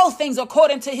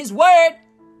according to his word.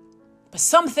 But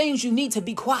some things you need to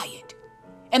be quiet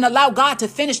and allow God to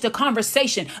finish the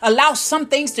conversation. Allow some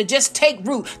things to just take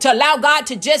root, to allow God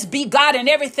to just be God and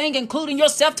everything, including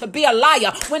yourself, to be a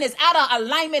liar. When it's out of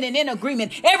alignment and in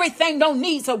agreement, everything don't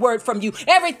need a word from you.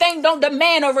 Everything don't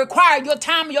demand or require your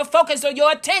time, your focus, or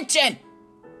your attention.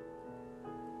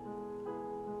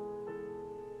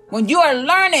 When you are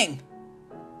learning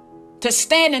to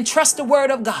stand and trust the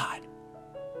word of God,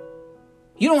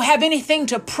 you don't have anything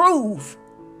to prove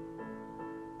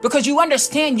because you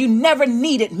understand you never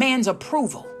needed man's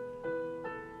approval.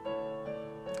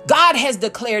 God has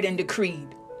declared and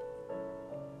decreed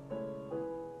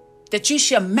that you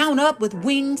shall mount up with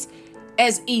wings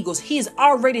as eagles. He has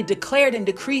already declared and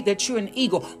decreed that you're an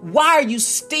eagle. Why are you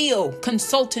still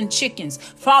consulting chickens,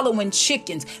 following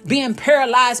chickens, being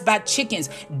paralyzed by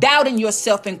chickens, doubting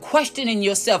yourself and questioning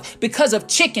yourself because of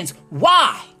chickens?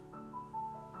 Why?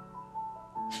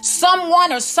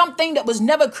 Someone or something that was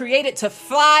never created to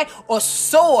fly or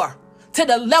soar to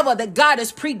the level that God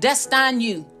has predestined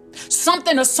you.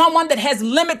 Something or someone that has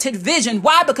limited vision.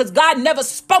 Why? Because God never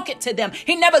spoke it to them.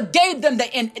 He never gave them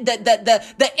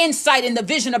the insight and the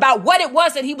vision about what it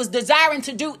was that he was desiring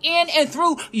to do in and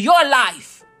through your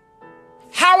life.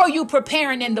 How are you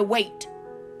preparing in the wait?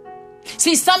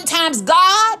 See, sometimes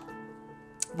God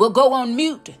will go on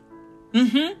mute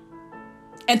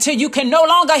until you can no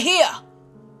longer hear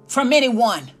from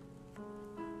anyone,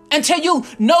 until you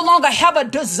no longer have a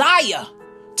desire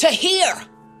to hear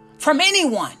from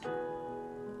anyone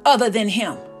other than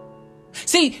him.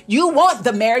 See, you want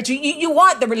the marriage, you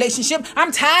want the relationship.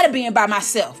 I'm tired of being by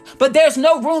myself, but there's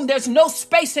no room, there's no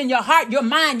space in your heart, your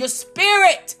mind, your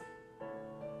spirit.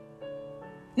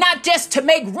 Not just to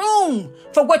make room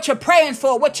for what you're praying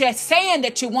for, what you're saying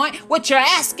that you want, what you're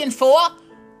asking for,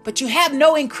 but you have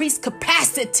no increased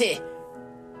capacity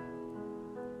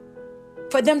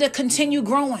for them to continue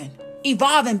growing,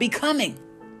 evolving, becoming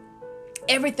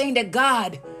everything that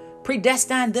God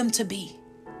predestined them to be.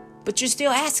 But you're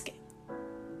still asking.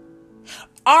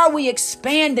 Are we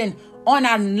expanding on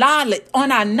our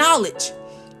knowledge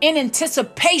in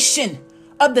anticipation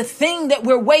of the thing that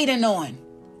we're waiting on?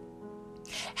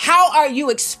 How are you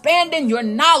expanding your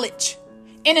knowledge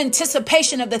in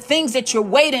anticipation of the things that you're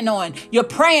waiting on, you're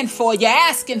praying for, you're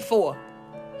asking for?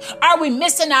 Are we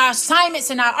missing our assignments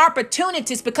and our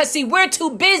opportunities? Because see, we're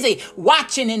too busy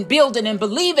watching and building and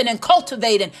believing and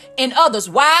cultivating in others.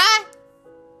 Why?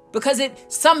 Because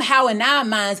it somehow in our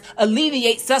minds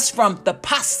alleviates us from the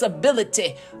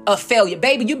possibility of failure.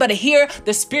 Baby, you better hear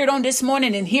the Spirit on this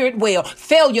morning and hear it well.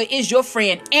 Failure is your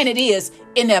friend, and it is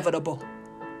inevitable.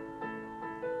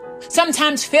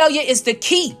 Sometimes failure is the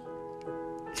key.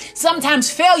 Sometimes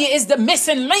failure is the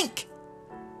missing link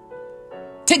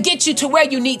to get you to where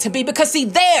you need to be. Because see,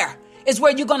 there is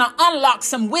where you're going to unlock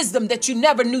some wisdom that you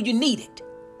never knew you needed.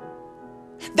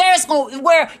 There's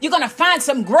where you're going to find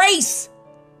some grace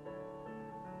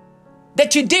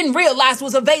that you didn't realize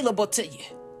was available to you.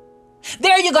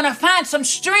 There you're going to find some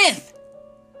strength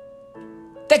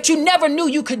that you never knew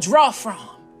you could draw from.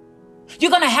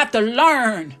 You're going to have to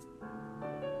learn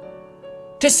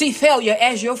to see failure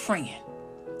as your friend.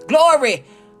 Glory.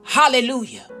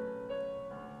 Hallelujah.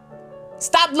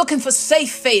 Stop looking for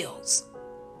safe fails.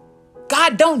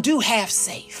 God don't do half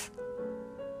safe.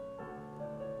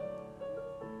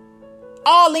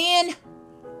 All in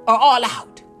or all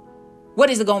out? What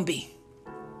is it going to be?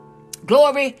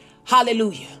 Glory.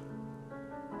 Hallelujah.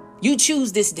 You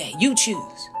choose this day. You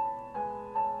choose.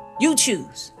 You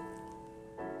choose.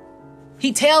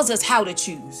 He tells us how to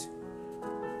choose,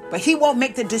 but he won't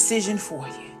make the decision for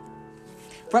you.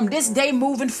 From this day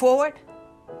moving forward,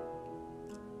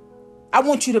 I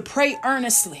want you to pray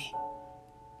earnestly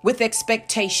with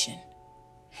expectation.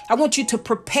 I want you to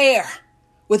prepare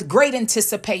with great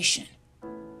anticipation.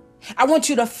 I want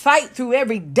you to fight through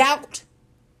every doubt,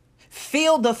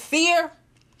 feel the fear,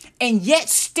 and yet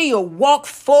still walk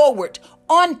forward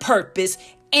on purpose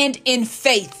and in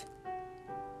faith.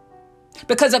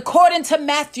 Because according to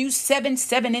Matthew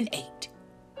 7:7-8,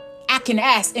 I can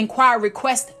ask, inquire,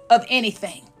 request of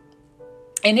anything,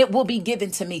 and it will be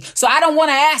given to me. So I don't want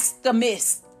to ask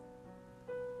amiss.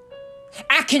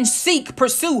 I can seek,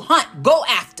 pursue, hunt, go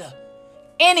after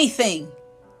anything,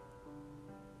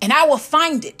 and I will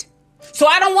find it. So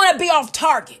I don't want to be off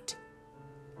target.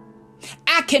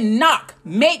 I can knock,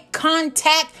 make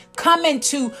contact, come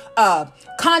into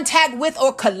contact with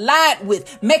or collide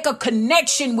with, make a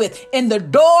connection with, and the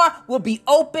door will be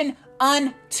open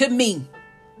unto me.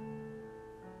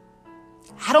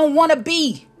 I don't want to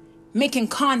be making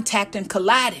contact and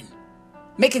colliding,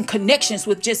 making connections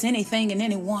with just anything and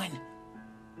anyone.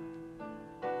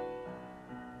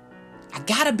 I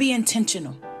got to be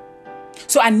intentional.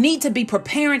 So I need to be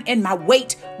preparing in my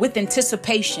wait with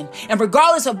anticipation. And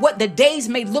regardless of what the days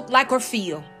may look like or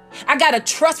feel, I got to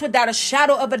trust without a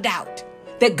shadow of a doubt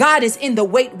that God is in the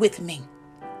wait with me.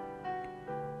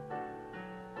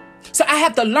 So I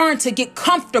have to learn to get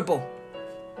comfortable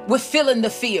with feeling the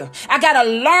fear. I got to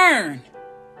learn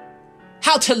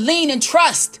how to lean and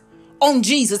trust on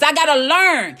Jesus. I got to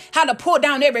learn how to pull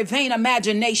down every vain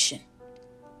imagination.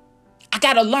 I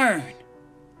got to learn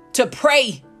to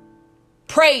pray,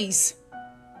 praise,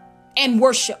 and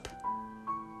worship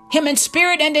him in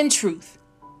spirit and in truth.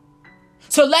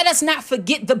 So let us not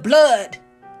forget the blood,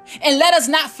 and let us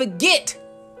not forget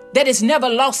that it's never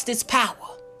lost its power.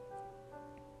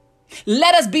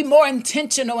 Let us be more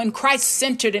intentional and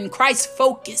Christ-centered and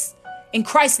Christ-focused and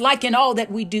Christ-like in all that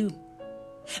we do.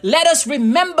 Let us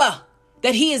remember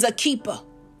that he is a keeper,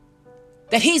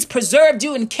 that he's preserved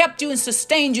you and kept you and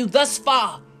sustained you thus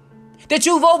far, that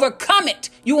you've overcome it.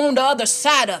 You on the other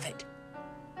side of it.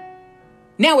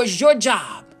 Now it's your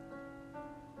job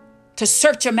to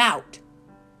search him out,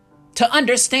 to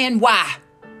understand why,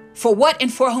 for what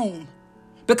and for whom,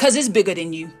 because it's bigger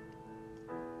than you.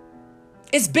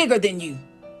 It's bigger than you.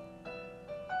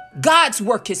 God's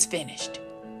work is finished,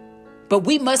 but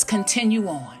we must continue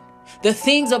on. The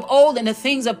things of old and the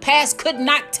things of past could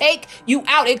not take you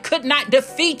out. It could not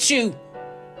defeat you.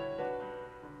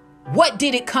 What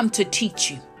did it come to teach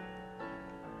you?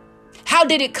 How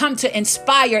did it come to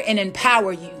inspire and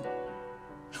empower you?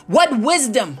 What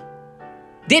wisdom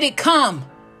did it come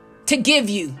to give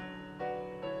you?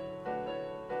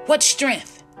 What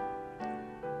strength?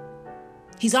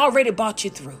 He's already brought you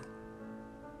through.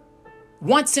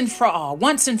 Once and for all.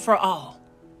 Once and for all.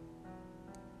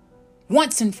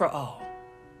 Once and for all.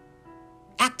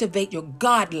 Activate your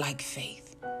God-like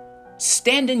faith.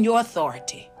 Stand in your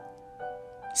authority.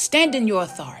 Stand in your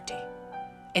authority.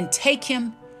 And take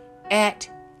him at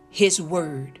his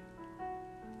word.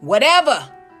 Whatever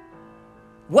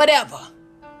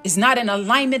is not in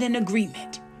alignment and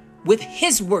agreement with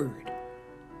his word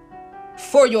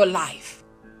for your life,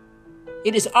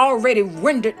 it is already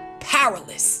rendered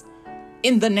powerless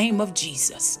in the name of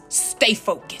Jesus. Stay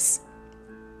focused.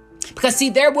 Because see,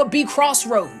 there will be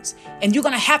crossroads and you're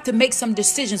going to have to make some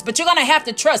decisions, but you're going to have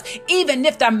to trust, even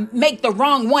if I make the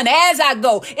wrong one as I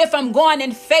go, if I'm going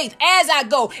in faith, as I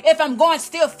go, if I'm going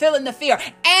still feeling the fear,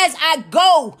 as I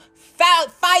go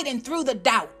fighting through the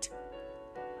doubt.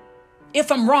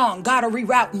 If I'm wrong, God will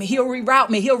reroute me. He'll reroute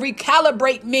me. He'll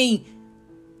recalibrate me.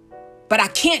 But I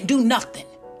can't do nothing.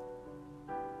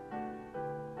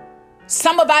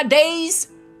 Some of our days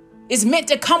is meant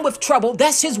to come with trouble.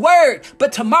 That's his word.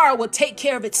 But tomorrow will take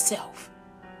care of itself.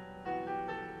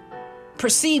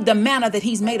 Perceive the manna that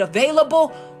he's made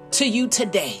available to you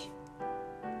today.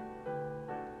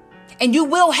 And you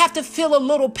will have to feel a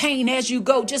little pain as you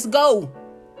go. Just go.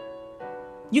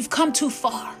 You've come too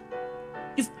far.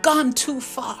 You've gone too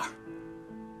far.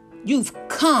 You've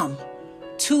come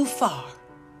too far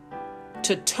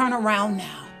to turn around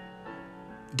now.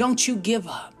 Don't you give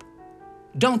up.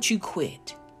 Don't you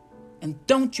quit. And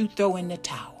don't you throw in the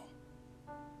towel.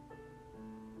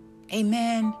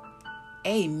 Amen.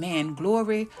 Amen.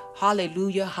 Glory.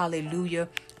 Hallelujah. Hallelujah.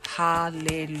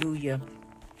 Hallelujah.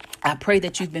 I pray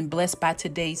that you've been blessed by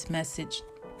today's message.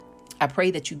 I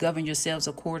pray that you govern yourselves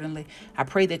accordingly. I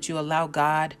pray that you allow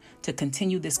God to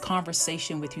continue this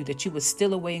conversation with you, that you would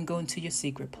steal away and go into your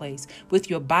secret place with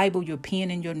your Bible, your pen,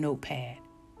 and your notepad.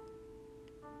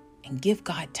 And give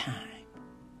God time.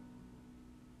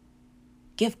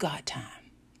 Give God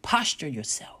time. Posture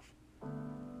yourself.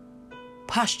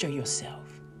 Posture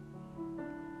yourself.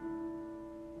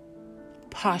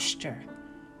 Posture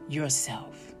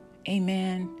yourself.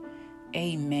 Amen.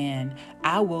 Amen.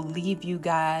 I will leave you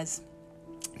guys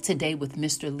today with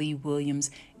Mr. Lee Williams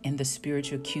and the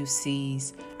Spiritual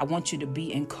QCs. I want you to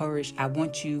be encouraged. I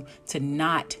want you to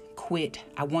not quit.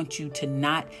 I want you to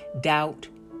not doubt.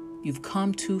 You've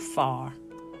come too far.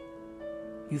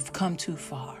 You've come too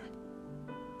far.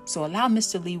 So allow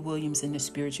Mr. Lee Williams and the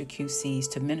Spiritual QCs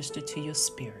to minister to your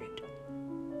spirit.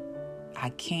 I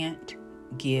can't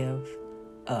give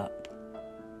up.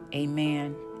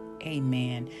 Amen.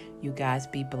 Amen. You guys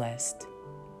be blessed.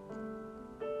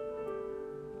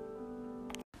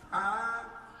 I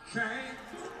can't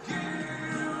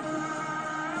give up.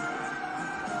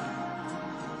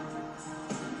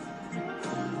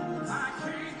 I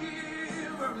can't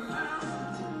give up now.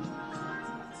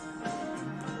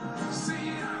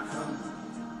 See,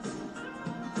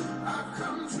 I've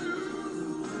come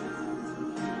too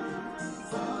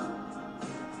far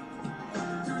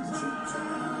to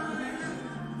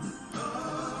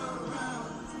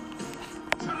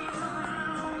turn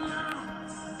around now.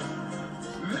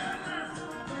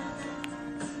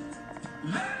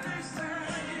 Let me say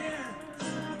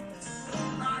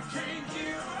I can't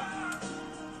give up.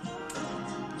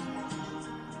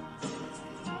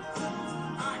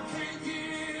 I can't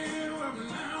give up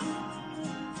now.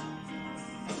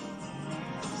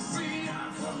 See,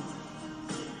 I've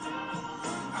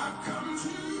come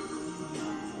too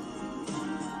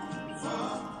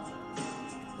far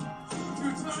to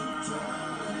turn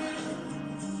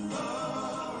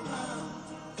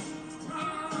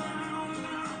around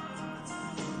now.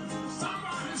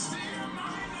 Somebody still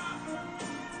might not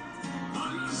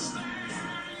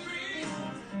understand me,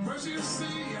 but you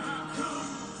see,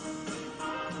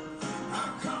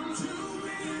 I've come to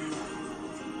be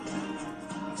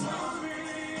for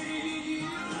me.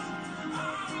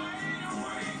 I'm laid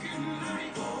awake at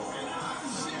night, and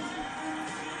I'm standing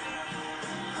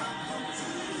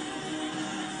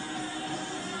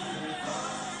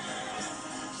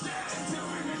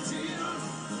doing it till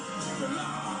the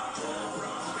Lord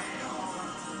brought me on.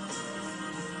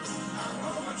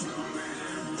 Over too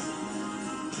many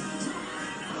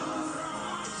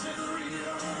rocks and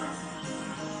rivers.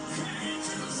 Can't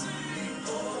you see?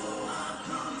 Oh,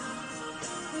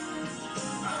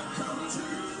 I've come to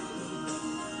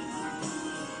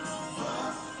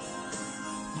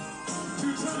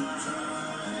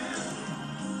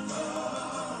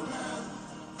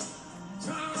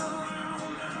turn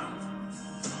around now.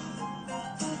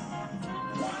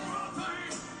 One more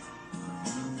thing.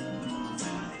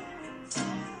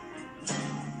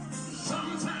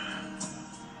 Sometimes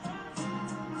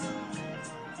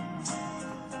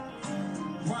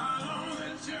while on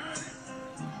the journey,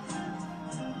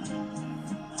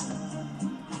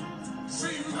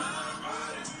 see my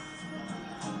body.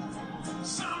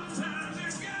 Sometimes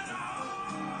it get all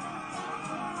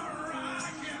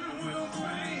rockin' will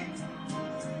pain,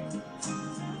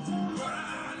 but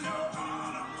I know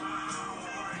all of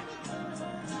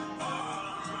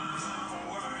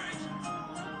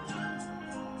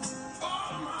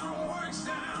my works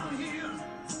down here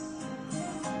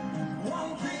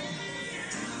won't be in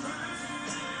vain.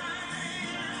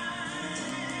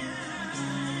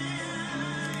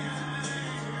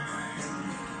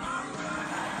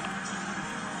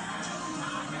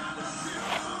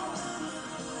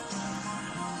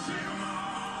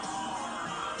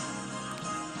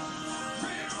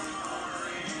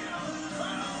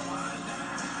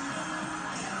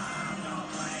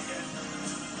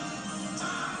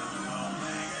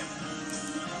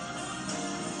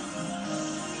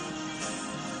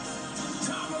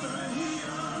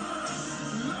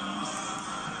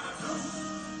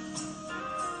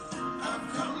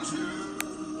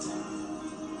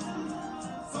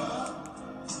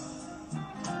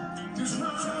 Just turn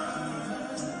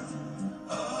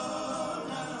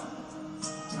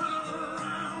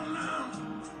around now.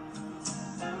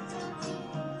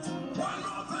 One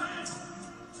more thing.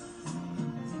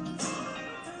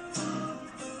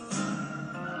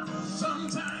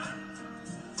 Sometimes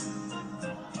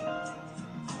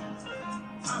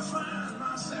I find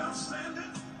myself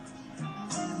standing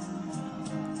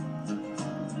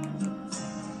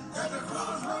at the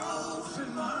crossroads in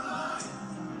my life,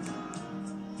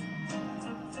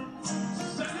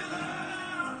 standing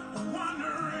there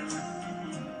wondering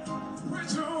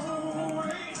which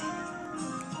way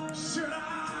should I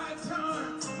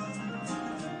turn.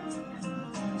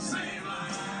 Seems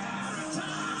like every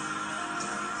time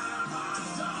I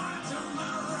turn to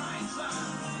my right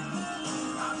side,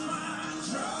 I find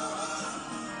trouble,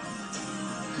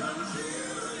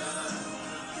 confusion,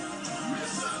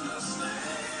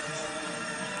 misunderstanding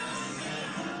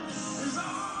is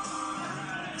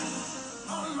already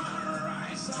on my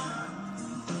right side.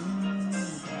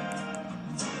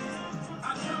 I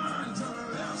turn to the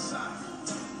left side,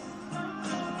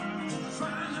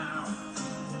 find out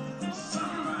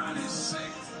somebody's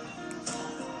sick,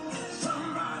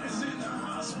 somebody's in the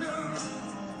hospital,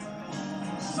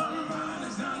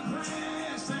 somebody's done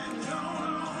passed and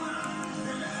gone on.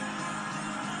 And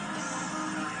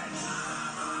every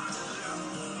time I look,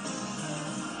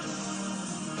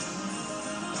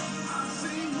 I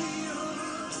see healed,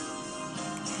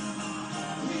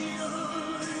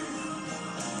 healed,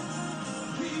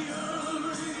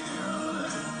 healed,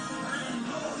 healed, and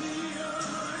more healed,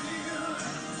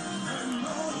 and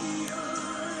more healed.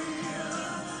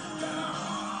 They're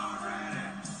already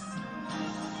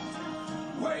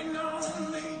waiting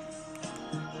on me.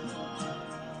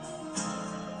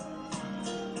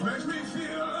 Makes me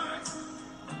feel like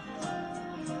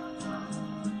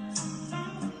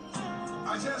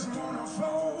I just wanna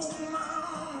fold my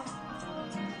arms,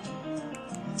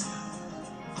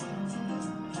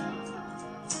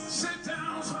 sit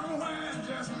down somewhere and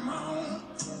just moan.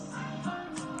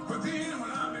 But then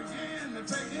when I began to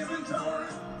take inventory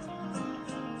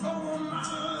over my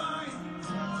life,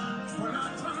 when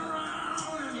I turn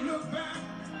around and look back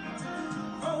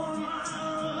over my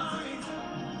life,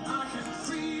 I can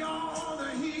see all the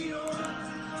hills,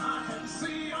 I can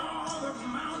see all the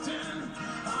mountains,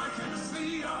 I can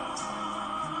see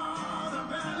all the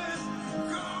valleys.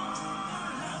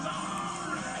 God has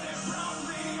already brought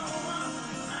me over,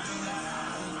 and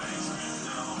that makes me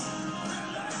know, and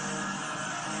that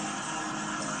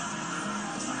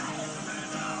makes me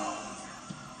know.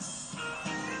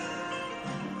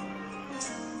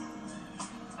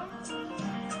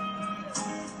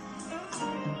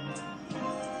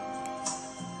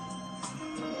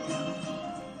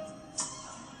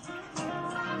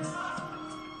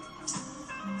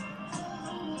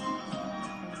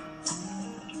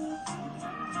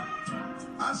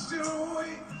 I still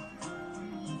wait,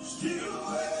 still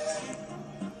wait.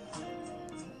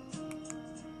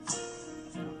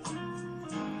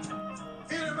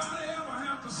 Anybody ever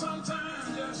have to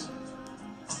sometimes just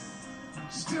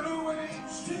still wait,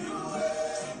 still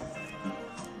wait?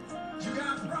 You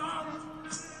got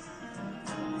problems,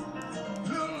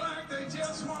 look like they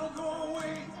just won't go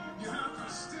away. You have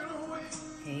to still wait.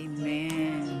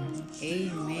 Amen.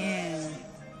 Amen.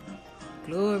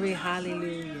 Glory,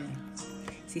 hallelujah.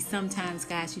 See, sometimes,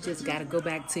 guys, you just got to go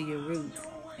back to your roots.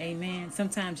 Amen.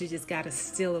 Sometimes you just got to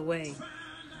steal away.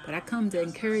 But I come to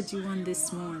encourage you on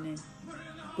this morning.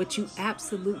 What you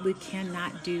absolutely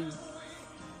cannot do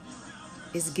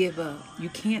is give up. You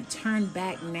can't turn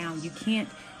back now. You can't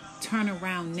turn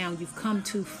around now. You've come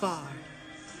too far.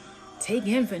 Take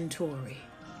inventory.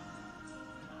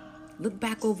 Look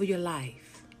back over your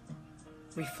life.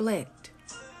 Reflect.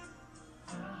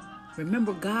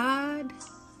 Remember, God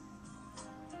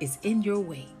is in your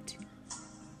wait.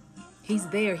 He's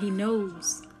there. He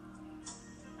knows.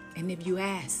 And if you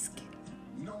ask,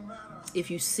 if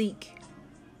you seek,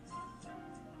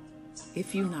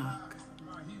 if you knock,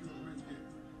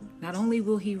 not only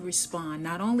will he respond,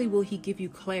 not only will he give you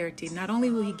clarity, not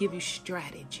only will he give you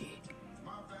strategy,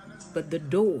 but the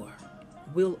door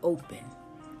will open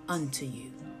unto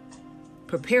you.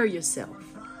 Prepare yourself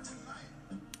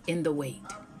in the wait.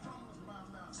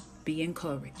 Be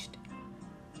encouraged.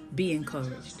 Be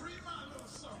encouraged.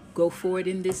 Go forward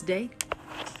in this day.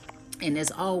 And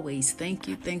as always, thank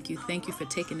you for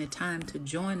taking the time to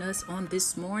join us on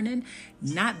this morning,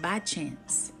 not by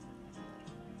chance,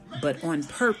 but on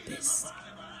purpose.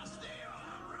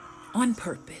 On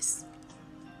purpose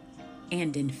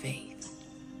and in faith.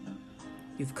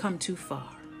 You've come too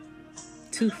far,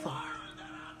 too far,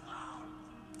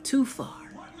 too far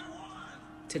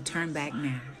to turn back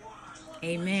now.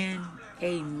 Amen.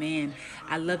 Amen.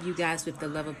 I love you guys with the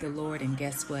love of the Lord. And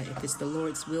guess what? If it's the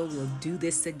Lord's will, we'll do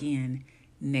this again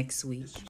next week.